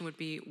translation would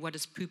be, what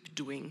is poop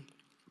doing?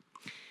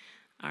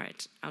 All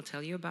right, I'll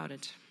tell you about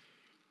it.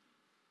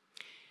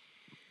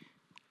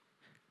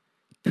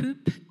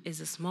 Poop is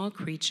a small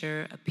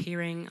creature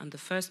appearing on the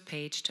first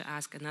page to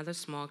ask another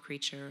small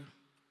creature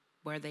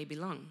where they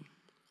belong.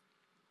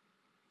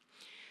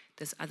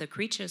 This other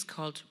creature is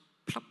called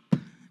Plop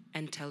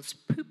and tells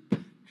Poop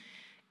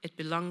it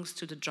belongs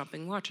to the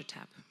dropping water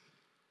tap.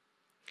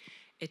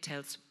 It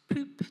tells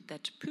Poop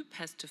that Poop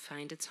has to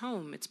find its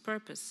home, its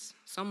purpose,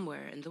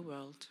 somewhere in the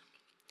world.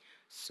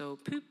 So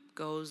Poop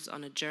goes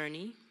on a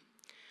journey,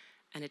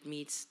 and it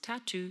meets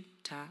Ta, Tu,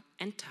 Ta,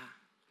 and Ta,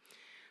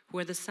 who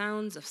are the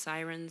sounds of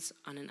sirens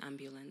on an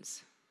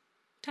ambulance.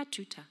 Ta,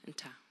 Tu, Ta, and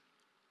Ta.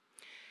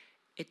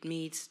 It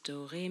meets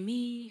Do, Re,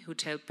 Mi, who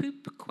tell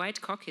Poop quite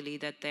cockily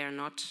that they are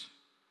not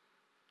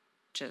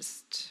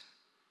just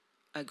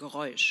a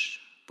Geräusch,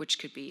 which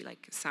could be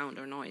like sound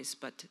or noise,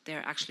 but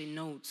they're actually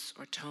notes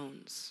or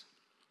tones.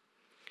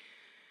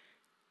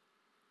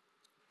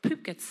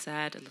 Poop gets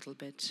sad a little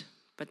bit,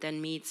 but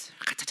then meets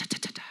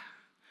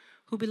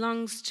who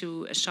belongs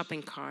to a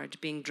shopping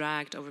cart being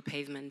dragged over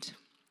pavement.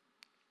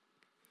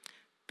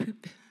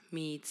 Poop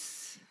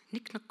meets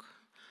Nick-Knock,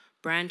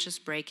 branches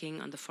breaking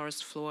on the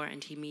forest floor,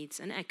 and he meets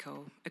an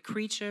echo, a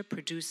creature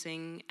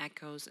producing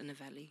echoes in a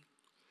valley.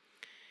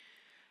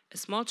 A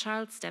small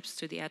child steps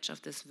to the edge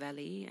of this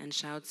valley and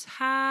shouts,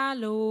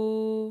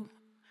 "Hallo!"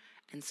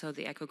 And so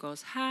the echo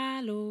goes,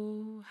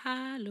 "Hallo,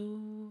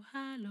 hallo,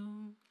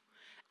 hallo."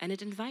 And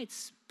it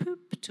invites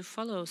Poop to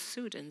follow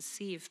suit and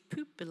see if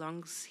Poop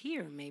belongs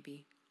here,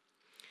 maybe.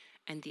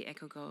 And the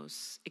echo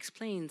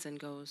explains and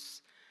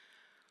goes,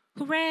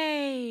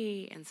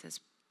 "Hooray!" and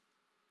says,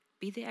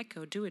 "Be the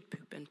echo, do it,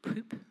 Poop." And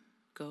Poop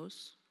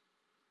goes,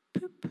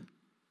 "Poop."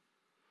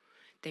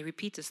 They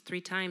repeat this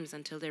 3 times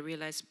until they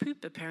realize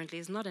Poop apparently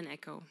is not an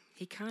echo.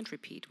 He can't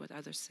repeat what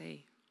others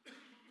say.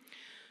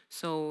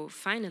 So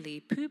finally,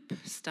 Poop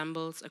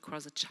stumbles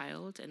across a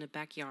child in a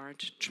backyard,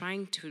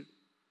 trying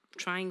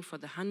for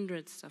the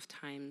hundreds of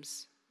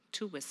times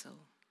to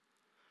whistle.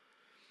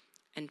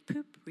 And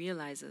Poop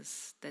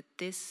realizes that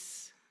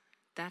this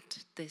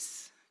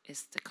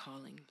is the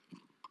calling.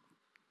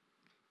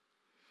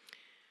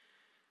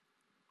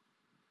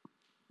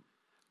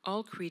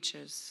 All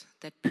creatures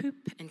that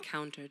Poop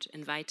encountered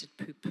invited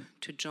Poop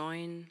to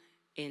join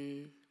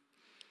in,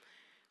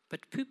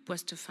 but Poop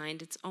was to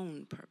find its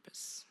own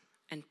purpose,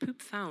 and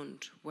Poop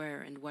found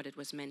where and what it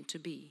was meant to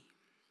be.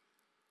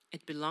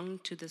 It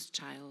belonged to this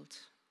child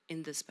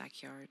in this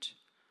backyard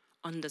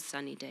on the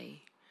sunny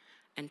day,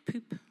 and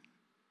Poop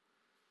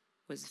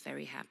was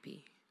very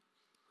happy.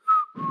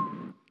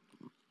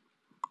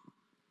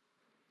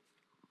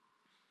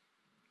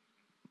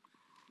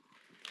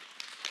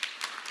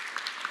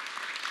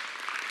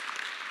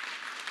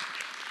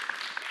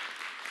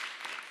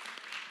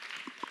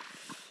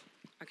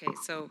 Okay,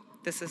 so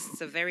this is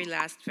the very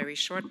last, very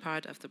short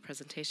part of the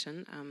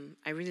presentation.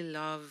 I really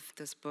love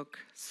this book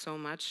so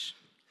much.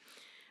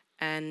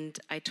 And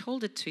I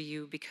told it to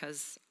you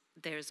because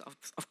there's,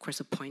 of course,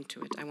 a point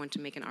to it. I want to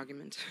make an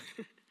argument.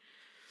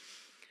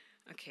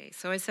 Okay,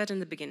 so I said in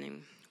the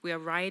beginning, we are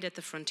right at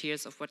the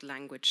frontiers of what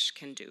language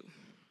can do.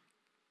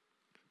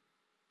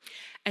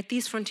 At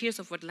these frontiers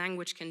of what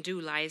language can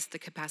do lies the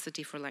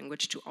capacity for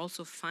language to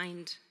also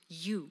find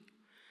you,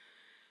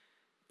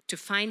 to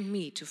find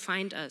me, to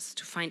find us,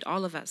 to find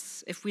all of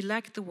us. If we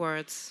lack the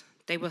words,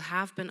 they will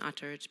have been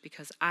uttered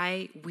because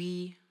I,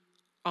 we,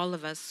 all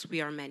of us, we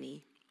are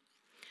many.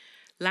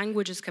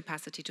 Language's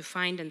capacity to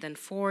find and then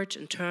forge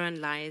and turn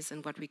lies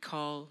in what we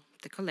call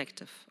the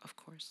collective, of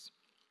course.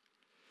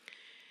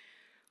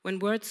 When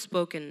words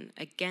spoken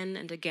again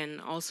and again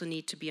also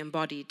need to be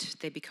embodied,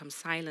 they become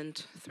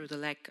silent through the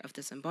lack of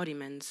this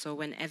embodiment. So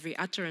when every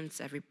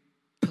utterance, every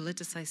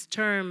politicized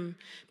term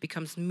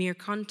becomes mere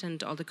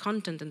content, all the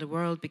content in the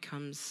world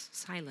becomes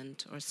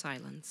silent or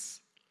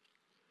silence.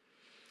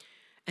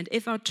 And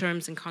if our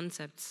terms and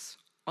concepts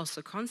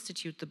also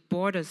constitute the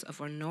borders of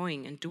our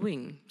knowing and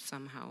doing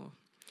somehow,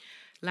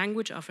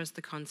 language offers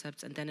the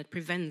concepts and then it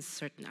prevents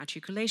certain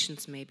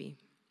articulations maybe.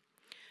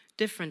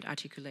 Different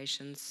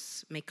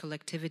articulations make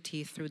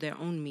collectivity through their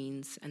own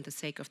means and the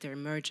sake of their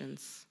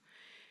emergence.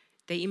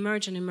 They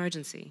emerge in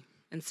emergency,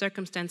 in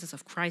circumstances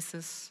of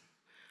crisis,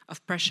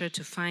 of pressure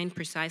to find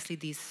precisely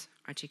these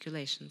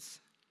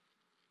articulations.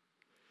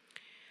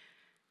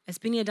 As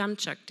Binia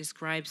Damchak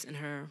describes in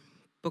her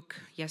book,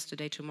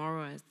 Yesterday,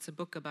 Tomorrow, it's a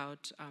book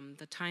about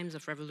the times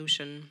of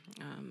revolution,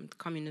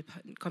 the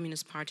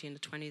Communist Party in the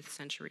 20th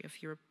century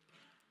of Europe.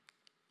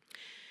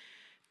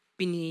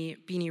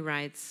 Bini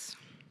writes,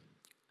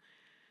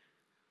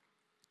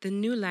 "The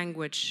new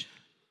language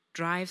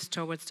drives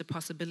towards the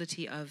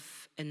possibility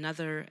of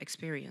another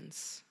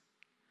experience.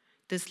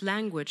 This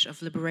language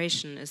of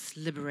liberation is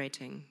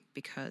liberating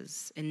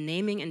because in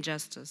naming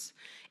injustice,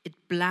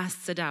 it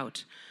blasts it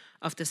out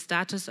of the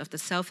status of the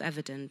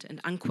self-evident and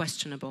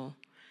unquestionable,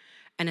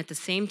 and at the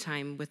same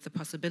time, with the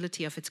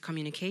possibility of its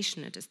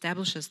communication, it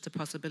establishes the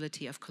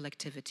possibility of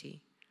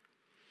collectivity.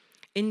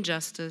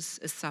 Injustice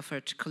is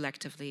suffered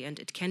collectively, and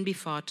it can be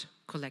fought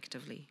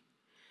collectively.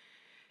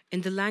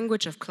 In the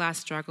language of class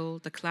struggle,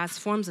 the class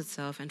forms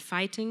itself, and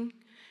fighting,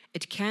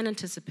 it can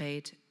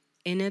anticipate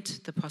in it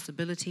the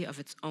possibility of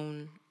its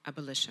own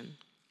abolition."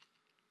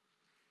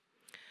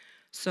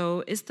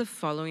 So it is the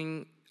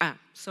following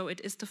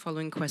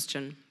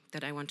question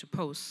that I want to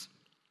pose.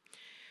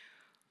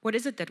 What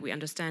is it that we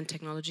understand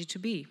technology to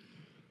be?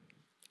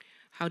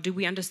 How do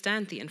we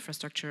understand the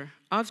infrastructure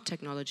of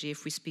technology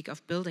if we speak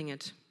of building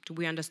it? Do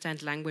we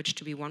understand language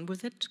to be one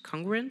with it,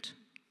 congruent?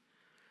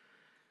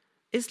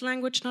 Is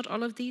language not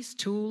all of these?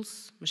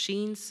 Tools,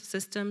 machines,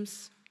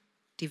 systems,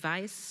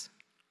 device?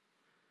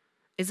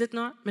 Is it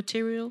not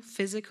material,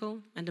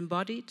 physical, and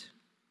embodied?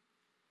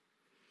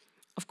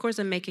 Of course,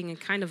 I'm making a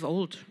kind of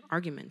old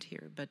argument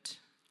here, but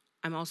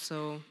I'm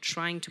also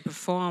trying to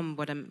perform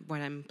what I'm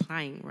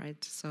implying,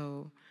 right?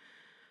 So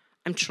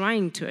I'm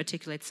trying to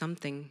articulate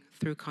something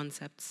through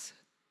concepts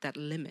that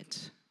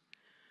limit.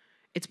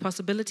 Its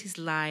possibilities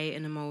lie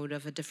in a mode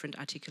of a different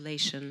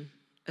articulation,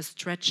 a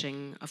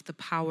stretching of the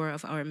power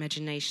of our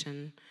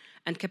imagination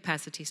and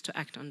capacities to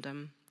act on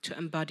them, to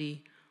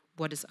embody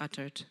what is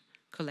uttered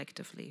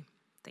collectively.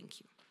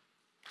 Thank you.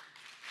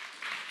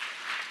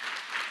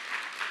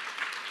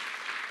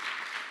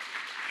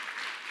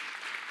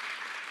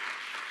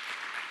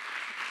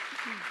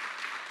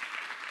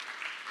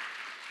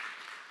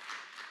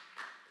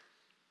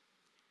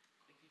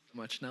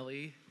 Much,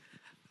 Nelly.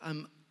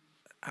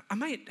 I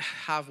might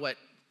have what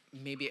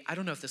maybe, I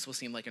don't know if this will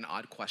seem like an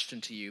odd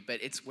question to you,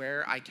 but it's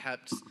where I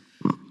kept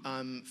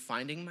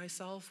finding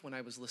myself when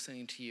I was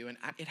listening to you, and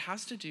it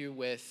has to do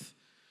with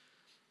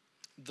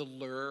the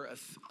lure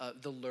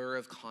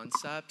of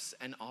concepts,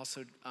 and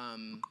also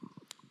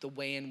the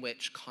way in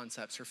which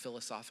concepts or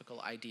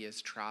philosophical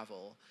ideas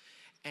travel.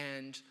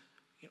 And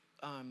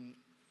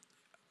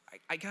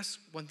I guess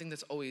one thing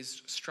that's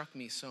always struck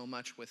me so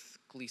much with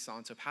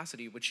Glissant's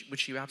opacity,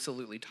 which you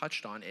absolutely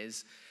touched on,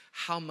 is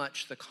how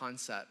much the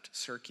concept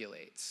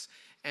circulates.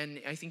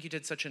 And I think you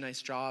did such a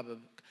nice job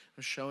of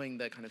showing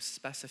the kind of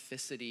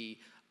specificity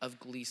of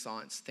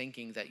Glissant's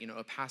thinking, that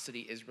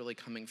opacity is really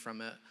coming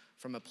from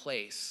a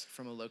place,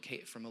 from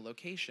a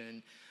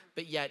location,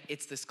 but yet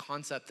it's this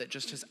concept that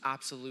just has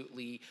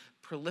absolutely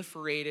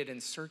proliferated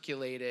and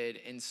circulated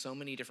in so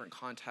many different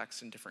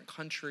contexts in different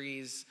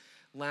countries,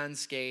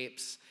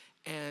 landscapes.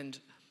 And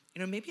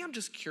maybe I'm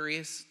just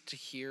curious to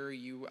hear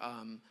you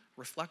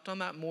reflect on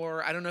that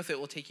more. I don't know if it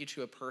will take you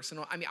to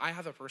I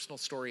have a personal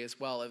story as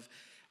well of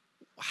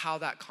how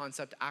that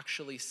concept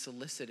actually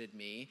solicited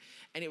me,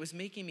 and it was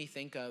making me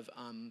think of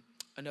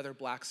another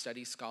Black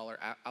studies scholar,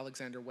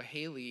 Alexander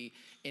Whaley,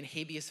 in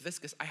Habeas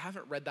Viscus. I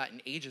haven't read that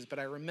in ages, but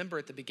I remember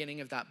at the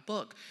beginning of that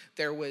book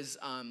there was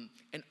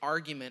an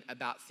argument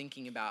about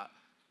thinking about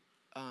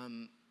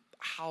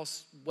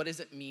what does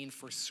it mean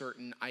for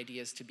certain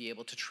ideas to be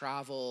able to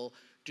travel?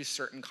 Do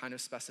certain kind of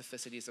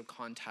specificities of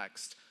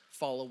context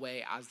fall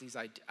away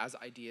as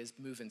ideas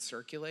move and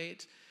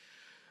circulate?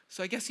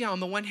 So I guess, on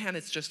the one hand,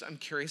 I'm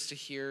curious to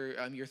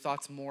hear your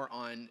thoughts more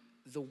on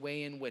the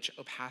way in which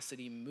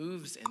opacity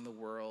moves in the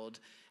world.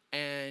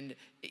 And,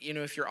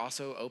 if you're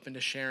also open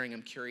to sharing,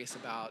 I'm curious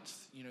about,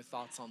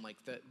 thoughts on like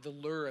the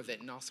lure of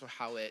it, and also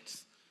how it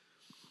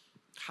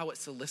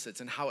solicits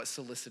and how it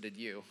solicited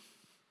you.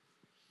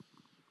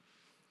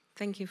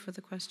 Thank you for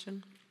the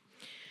question.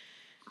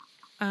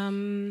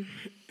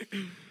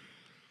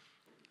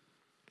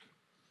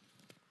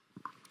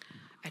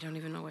 don't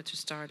even know where to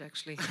start,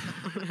 actually.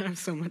 I have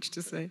so much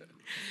to say.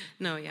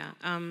 No, yeah.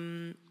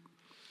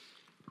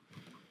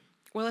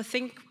 Well, I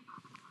think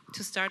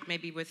to start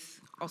maybe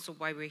with also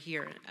why we're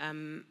here.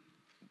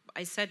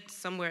 I said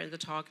somewhere in the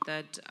talk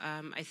that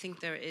I think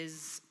there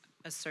is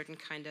a certain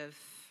kind of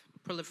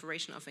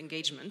proliferation of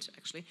engagement,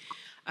 actually,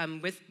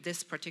 with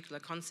this particular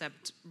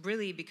concept,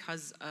 really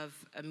because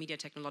of a media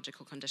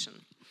technological condition,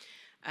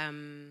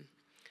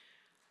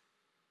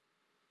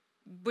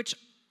 which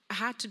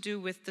had to do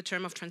with the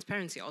term of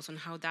transparency also, and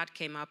how that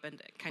came up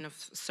and kind of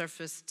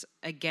surfaced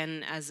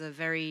again as a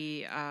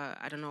very,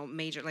 I don't know,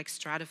 major, like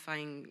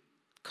stratifying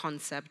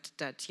concept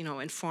that, you know,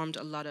 informed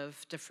a lot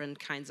of different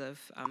kinds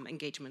of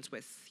engagements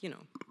with, you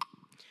know,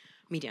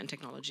 media and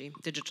technology,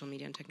 digital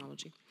media and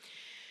technology.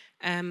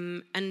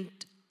 And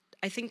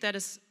I think that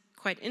is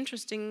quite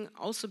interesting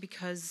also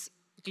because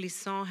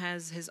Glissant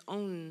has his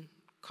own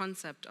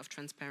concept of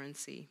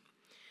transparency.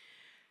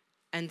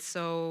 And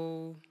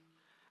so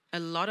a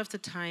lot of the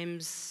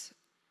times,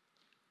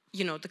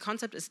 you know, the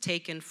concept is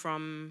taken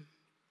from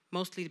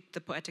mostly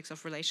the Poetics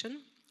of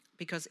Relation,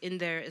 because in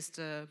there is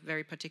the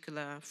very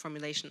particular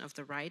formulation of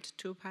the right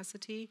to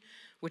opacity,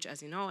 which,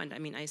 as you know, and I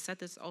mean, I said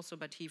this also,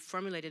 but he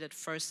formulated it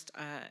first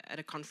at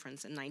a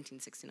conference in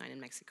 1969 in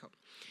Mexico.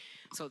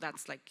 So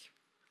that's like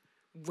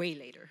way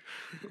later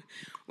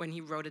when he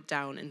wrote it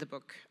down in the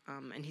book.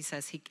 And he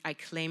says, I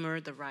claim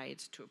the right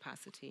to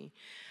opacity.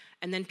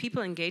 And then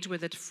people engage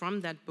with it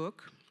from that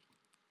book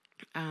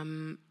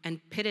and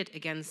pit it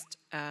against,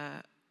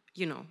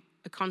 you know,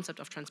 a concept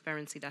of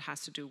transparency that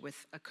has to do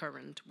with a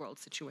current world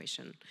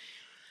situation.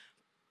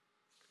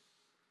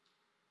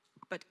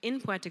 But in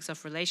Poetics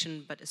of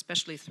Relation, but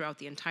especially throughout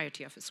the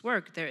entirety of his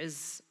work, there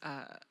is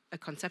a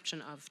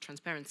conception of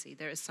transparency.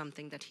 There is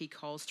something that he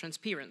calls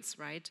transparence,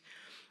 right?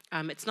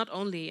 It's not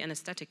only an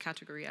aesthetic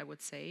category, I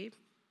would say,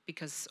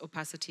 because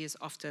opacity is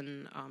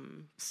often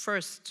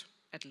first,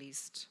 at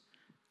least,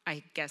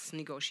 I guess,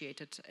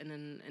 negotiated in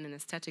an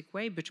aesthetic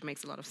way, which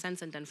makes a lot of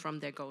sense, and then from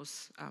there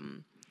goes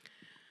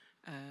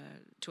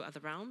to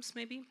other realms,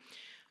 maybe.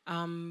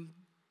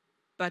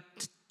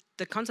 But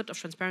the concept of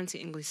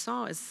transparency in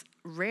Glissant is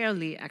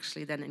rarely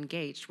actually then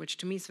engaged, which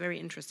to me is very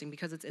interesting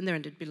because it's in there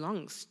and it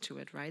belongs to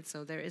it, right?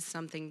 So there is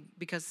something,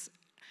 because,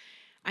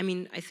 I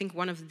mean, I think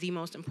one of the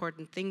most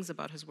important things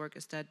about his work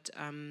is that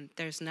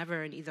there's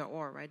never an either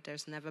or, right?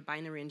 There's never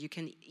binary, and you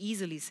can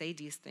easily say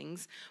these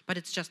things, but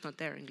it's just not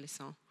there in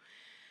Glissant.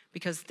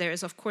 Because there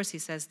is, of course, he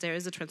says, there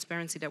is a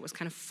transparency that was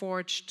kind of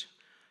forged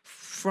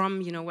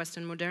from, you know,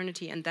 Western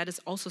modernity, and that is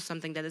also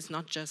something that is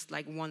not just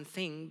like one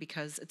thing,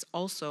 because it's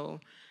also,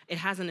 it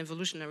has an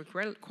evolutionary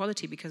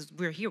quality because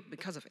we're here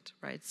because of it,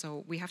 right?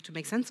 So we have to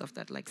make sense of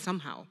that, like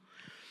somehow.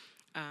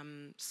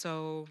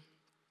 So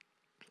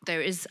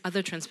there is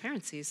other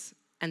transparencies,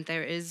 and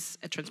there is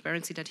a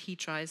transparency that he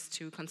tries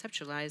to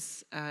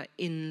conceptualize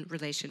in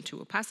relation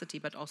to opacity,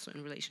 but also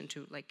in relation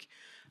to like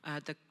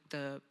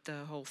the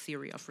whole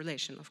theory of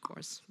relation, of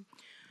course.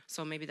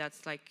 So maybe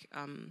that's like,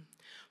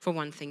 for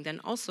one thing. Then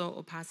also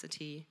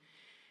opacity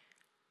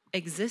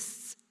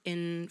exists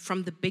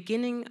from the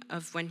beginning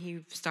of when he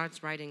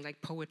starts writing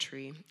like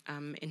poetry.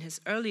 In his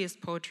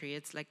earliest poetry,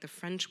 it's like the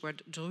French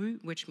word dru,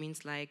 which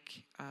means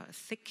like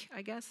thick,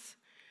 I guess.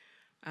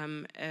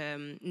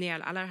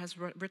 Neal Aller has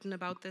written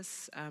about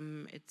this.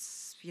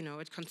 It's, you know,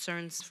 it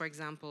concerns, for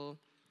example,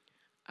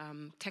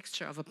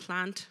 texture of a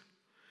plant.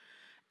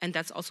 And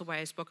that's also why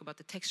I spoke about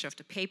the texture of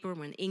the paper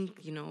when ink,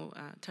 you know,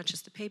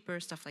 touches the paper,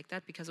 stuff like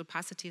that, because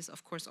opacity is,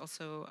 of course,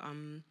 also,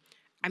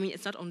 I mean,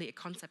 it's not only a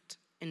concept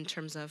in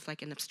terms of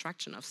like an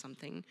abstraction of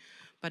something,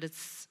 but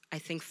it's, I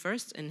think,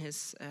 first in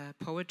his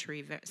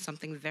poetry,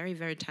 something very,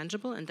 very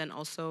tangible, and then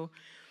also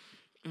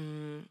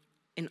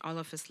in all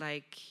of his,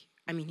 like,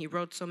 I mean, he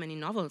wrote so many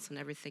novels and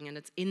everything, and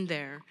it's in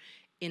there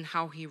in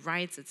how he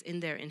writes, it's in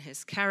there in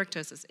his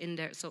characters, it's in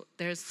there. So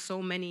there's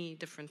so many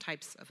different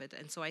types of it.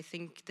 And so I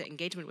think the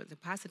engagement with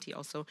opacity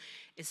also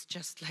is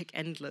just like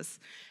endless.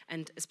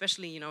 And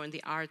especially, you know, in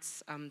the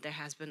arts, there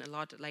has been a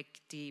lot,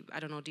 like the, I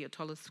don't know, the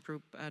Autolus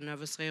group,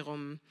 Nervus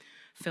Rerum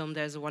film,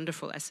 there's a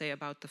wonderful essay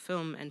about the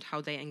film and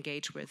how they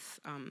engage with,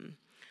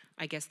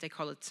 I guess they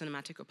call it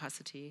cinematic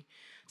opacity.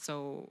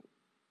 So,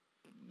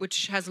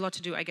 which has a lot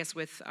to do, I guess,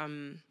 with,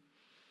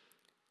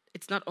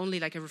 it's not only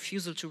like a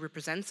refusal to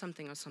represent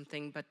something or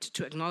something, but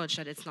to acknowledge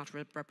that it's not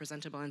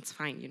representable and it's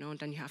fine, you know, and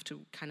then you have to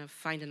kind of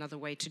find another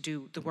way to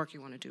do the work you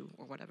want to do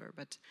or whatever.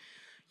 But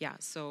yeah,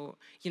 so,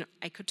 you know,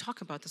 I could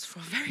talk about this for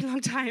a very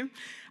long time.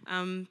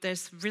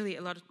 There's really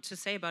a lot to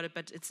say about it,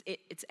 but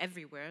it's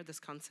everywhere, this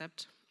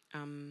concept. The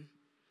time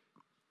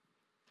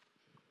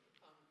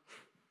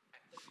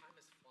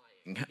is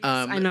flying. Yes,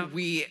 I know.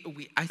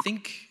 I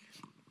think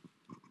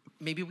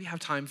maybe we have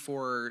time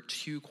for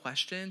 2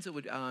 questions. It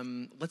would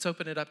let's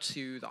open it up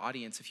to the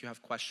audience if you have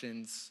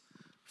questions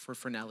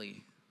for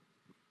Nelly.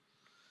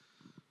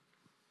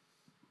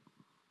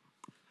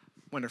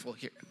 Wonderful.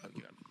 Here, oh,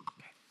 you got it.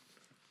 Okay.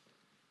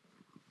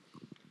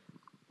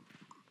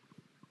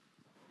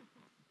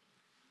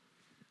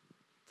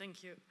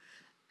 Thank you.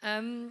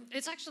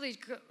 It's actually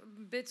a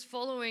bit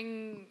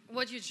following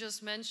what you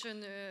just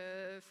mentioned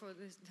for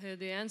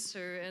the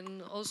answer,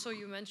 and also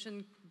you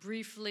mentioned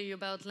briefly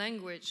about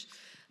language,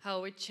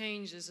 how it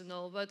changes and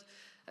all, but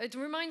it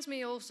reminds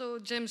me also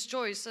James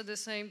Joyce at the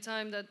same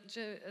time, that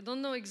I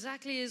don't know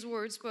exactly his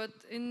words, but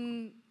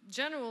in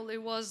general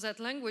it was that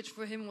language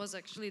for him was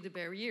actually the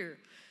barrier,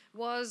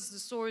 was the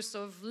source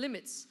of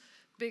limits,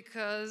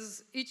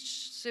 because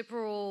each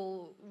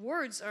separate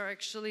words are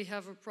actually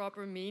have a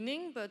proper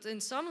meaning, but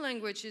in some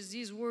languages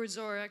these words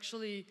are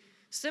actually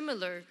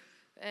similar,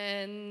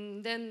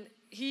 and then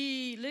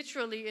he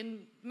literally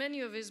in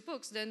many of his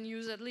books then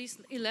use at least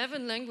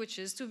 11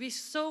 languages to be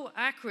so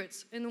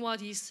accurate in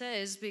what he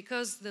says,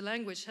 because the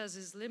language has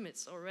its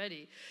limits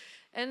already.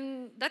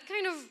 And that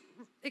kind of,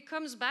 it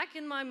comes back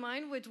in my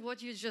mind with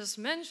what you just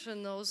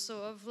mentioned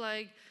also, of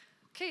like,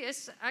 okay,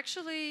 is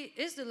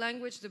the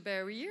language the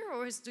barrier,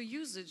 or is the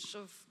usage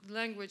of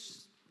language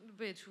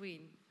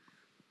between?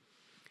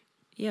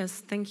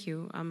 Yes, thank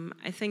you.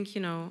 I think,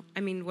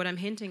 what I'm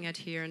hinting at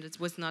here, and it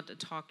was not a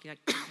talk like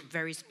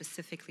very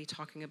specifically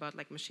talking about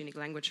like machinic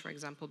language, for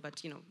example,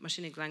 but,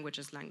 machinic language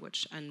is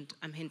language. And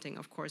I'm hinting,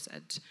 of course,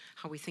 at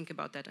how we think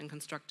about that and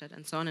construct it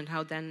and so on, and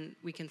how then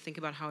we can think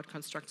about how it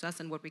constructs us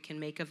and what we can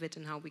make of it,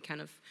 and how we kind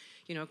of,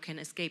 can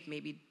escape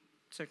maybe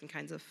certain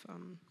kinds of,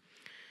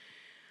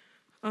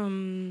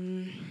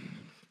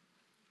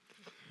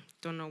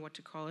 don't know what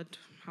to call it,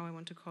 how I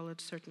want to call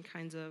it, certain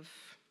kinds of,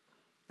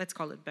 let's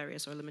call it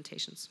barriers or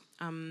limitations.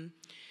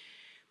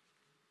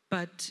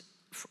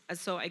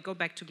 So I go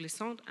back to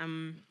Glissant.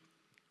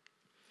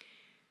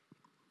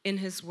 In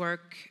his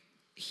work,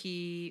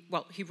 he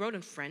wrote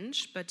in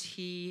French, but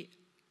he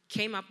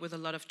came up with a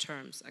lot of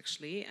terms,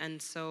 actually.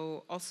 And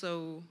so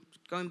also,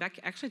 going back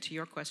actually to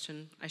your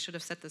question, I should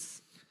have said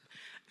this,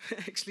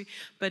 actually,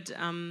 but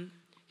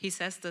he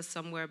says this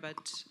somewhere,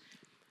 but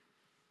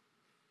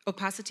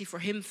opacity for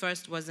him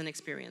first was an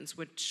experience,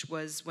 which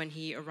was when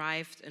he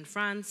arrived in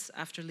France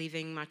after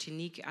leaving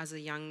Martinique as a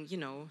young,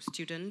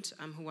 student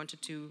who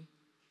wanted to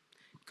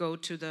go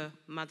to the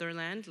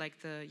motherland, like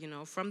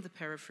from the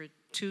periphery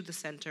to the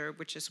center,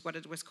 which is what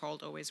it was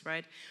called always,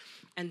 right?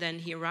 And then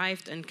he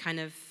arrived and kind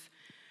of,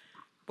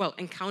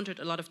 encountered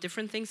a lot of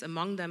different things.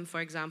 Among them,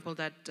 for example,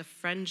 that the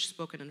French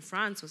spoken in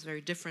France was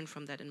very different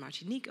from that in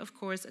Martinique, of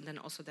course, and then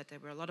also that there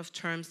were a lot of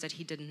terms that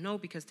he didn't know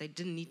because they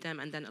didn't need them,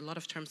 and then a lot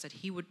of terms that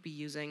he would be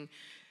using,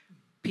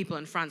 people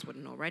in France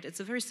wouldn't know, right? It's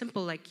a very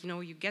simple,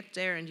 you get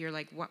there and you're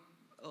like, what?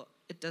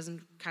 It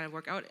doesn't kind of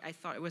work out. I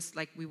thought it was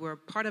like we were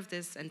part of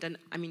this, and then,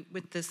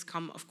 with this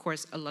come, of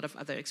course, a lot of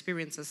other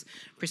experiences,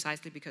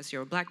 precisely because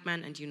you're a black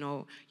man and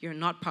you're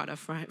not part of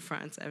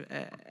France,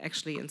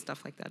 actually, and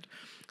stuff like that.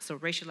 So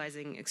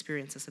racializing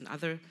experiences and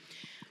other.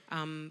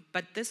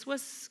 But this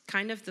was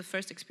kind of the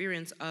first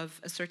experience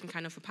of a certain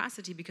kind of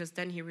opacity, because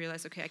then he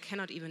realized, okay, I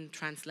cannot even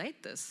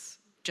translate this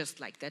just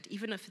like that,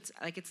 even if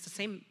it's the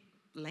same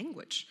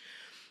language.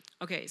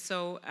 Okay,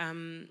 so,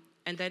 and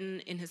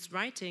then in his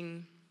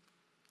writing,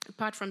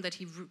 apart from that,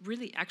 he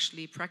really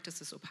actually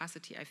practices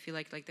opacity. I feel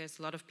like there's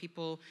a lot of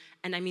people,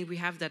 and we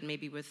have that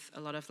maybe with a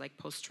lot of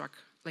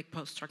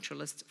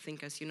post-structuralist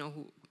thinkers,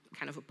 who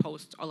kind of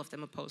all of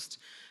them opposed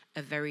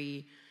a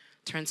very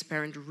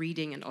transparent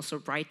reading and also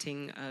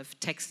writing of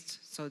text,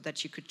 so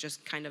that you could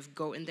just kind of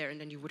go in there and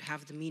then you would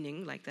have the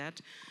meaning like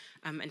that.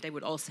 And they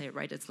would all say,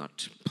 right, it's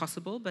not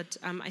possible. But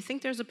I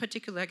think there's a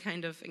particular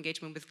kind of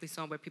engagement with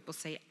Glissant where people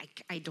say,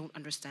 I don't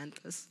understand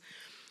this.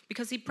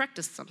 Because he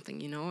practiced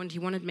something, and he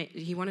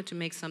wanted to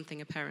make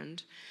something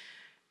apparent.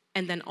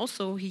 And then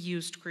also he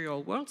used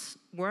Creole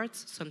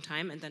words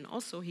sometime, and then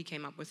also he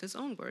came up with his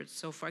own words.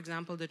 So, for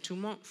example, the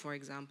tourment, for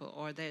example,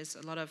 or there's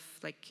a lot of,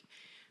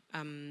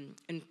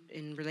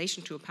 in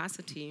relation to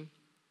opacity,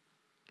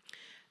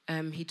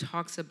 he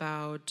talks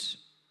about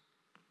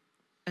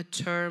a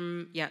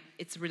term,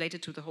 it's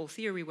related to the whole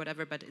theory,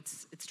 whatever, but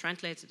it's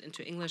translated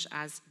into English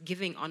as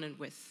giving on and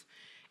with,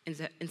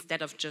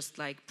 instead of just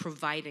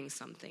providing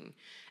something.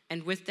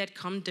 And with that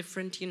come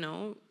different,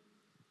 a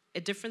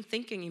different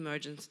thinking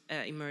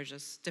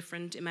emerges,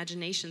 different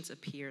imaginations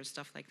appear,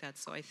 stuff like that.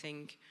 So I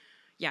think,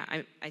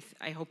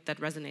 I hope that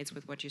resonates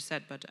with what you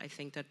said, but I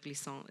think that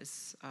Glissant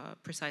is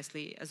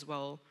precisely as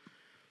well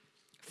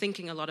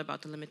thinking a lot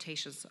about the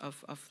limitations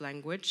of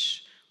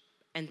language,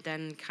 and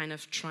then kind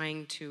of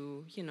trying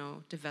to,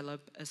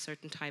 develop a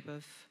certain type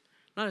of,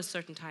 not a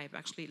certain type,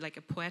 actually, like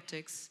a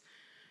poetics,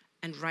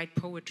 and write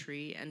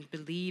poetry and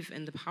believe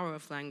in the power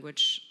of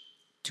language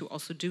to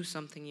also do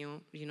something,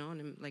 and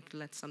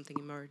let something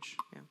emerge.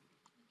 Yeah,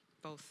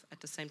 both at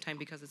the same time,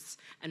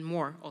 and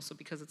more also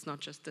because it's not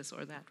just this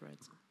or that,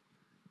 right? So.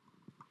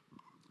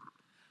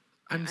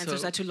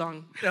 Answers that too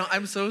long? No,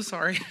 I'm so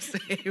sorry to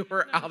say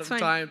we're out of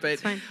time, but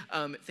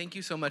thank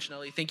you so much,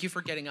 Nelly. Thank you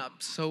for getting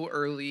up so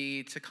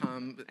early to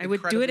come. I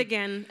would do it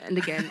again and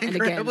again and again.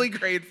 Incredibly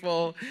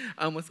grateful.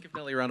 Let's give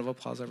Nelly a round of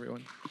applause,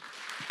 everyone.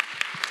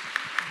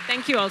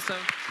 Thank you also.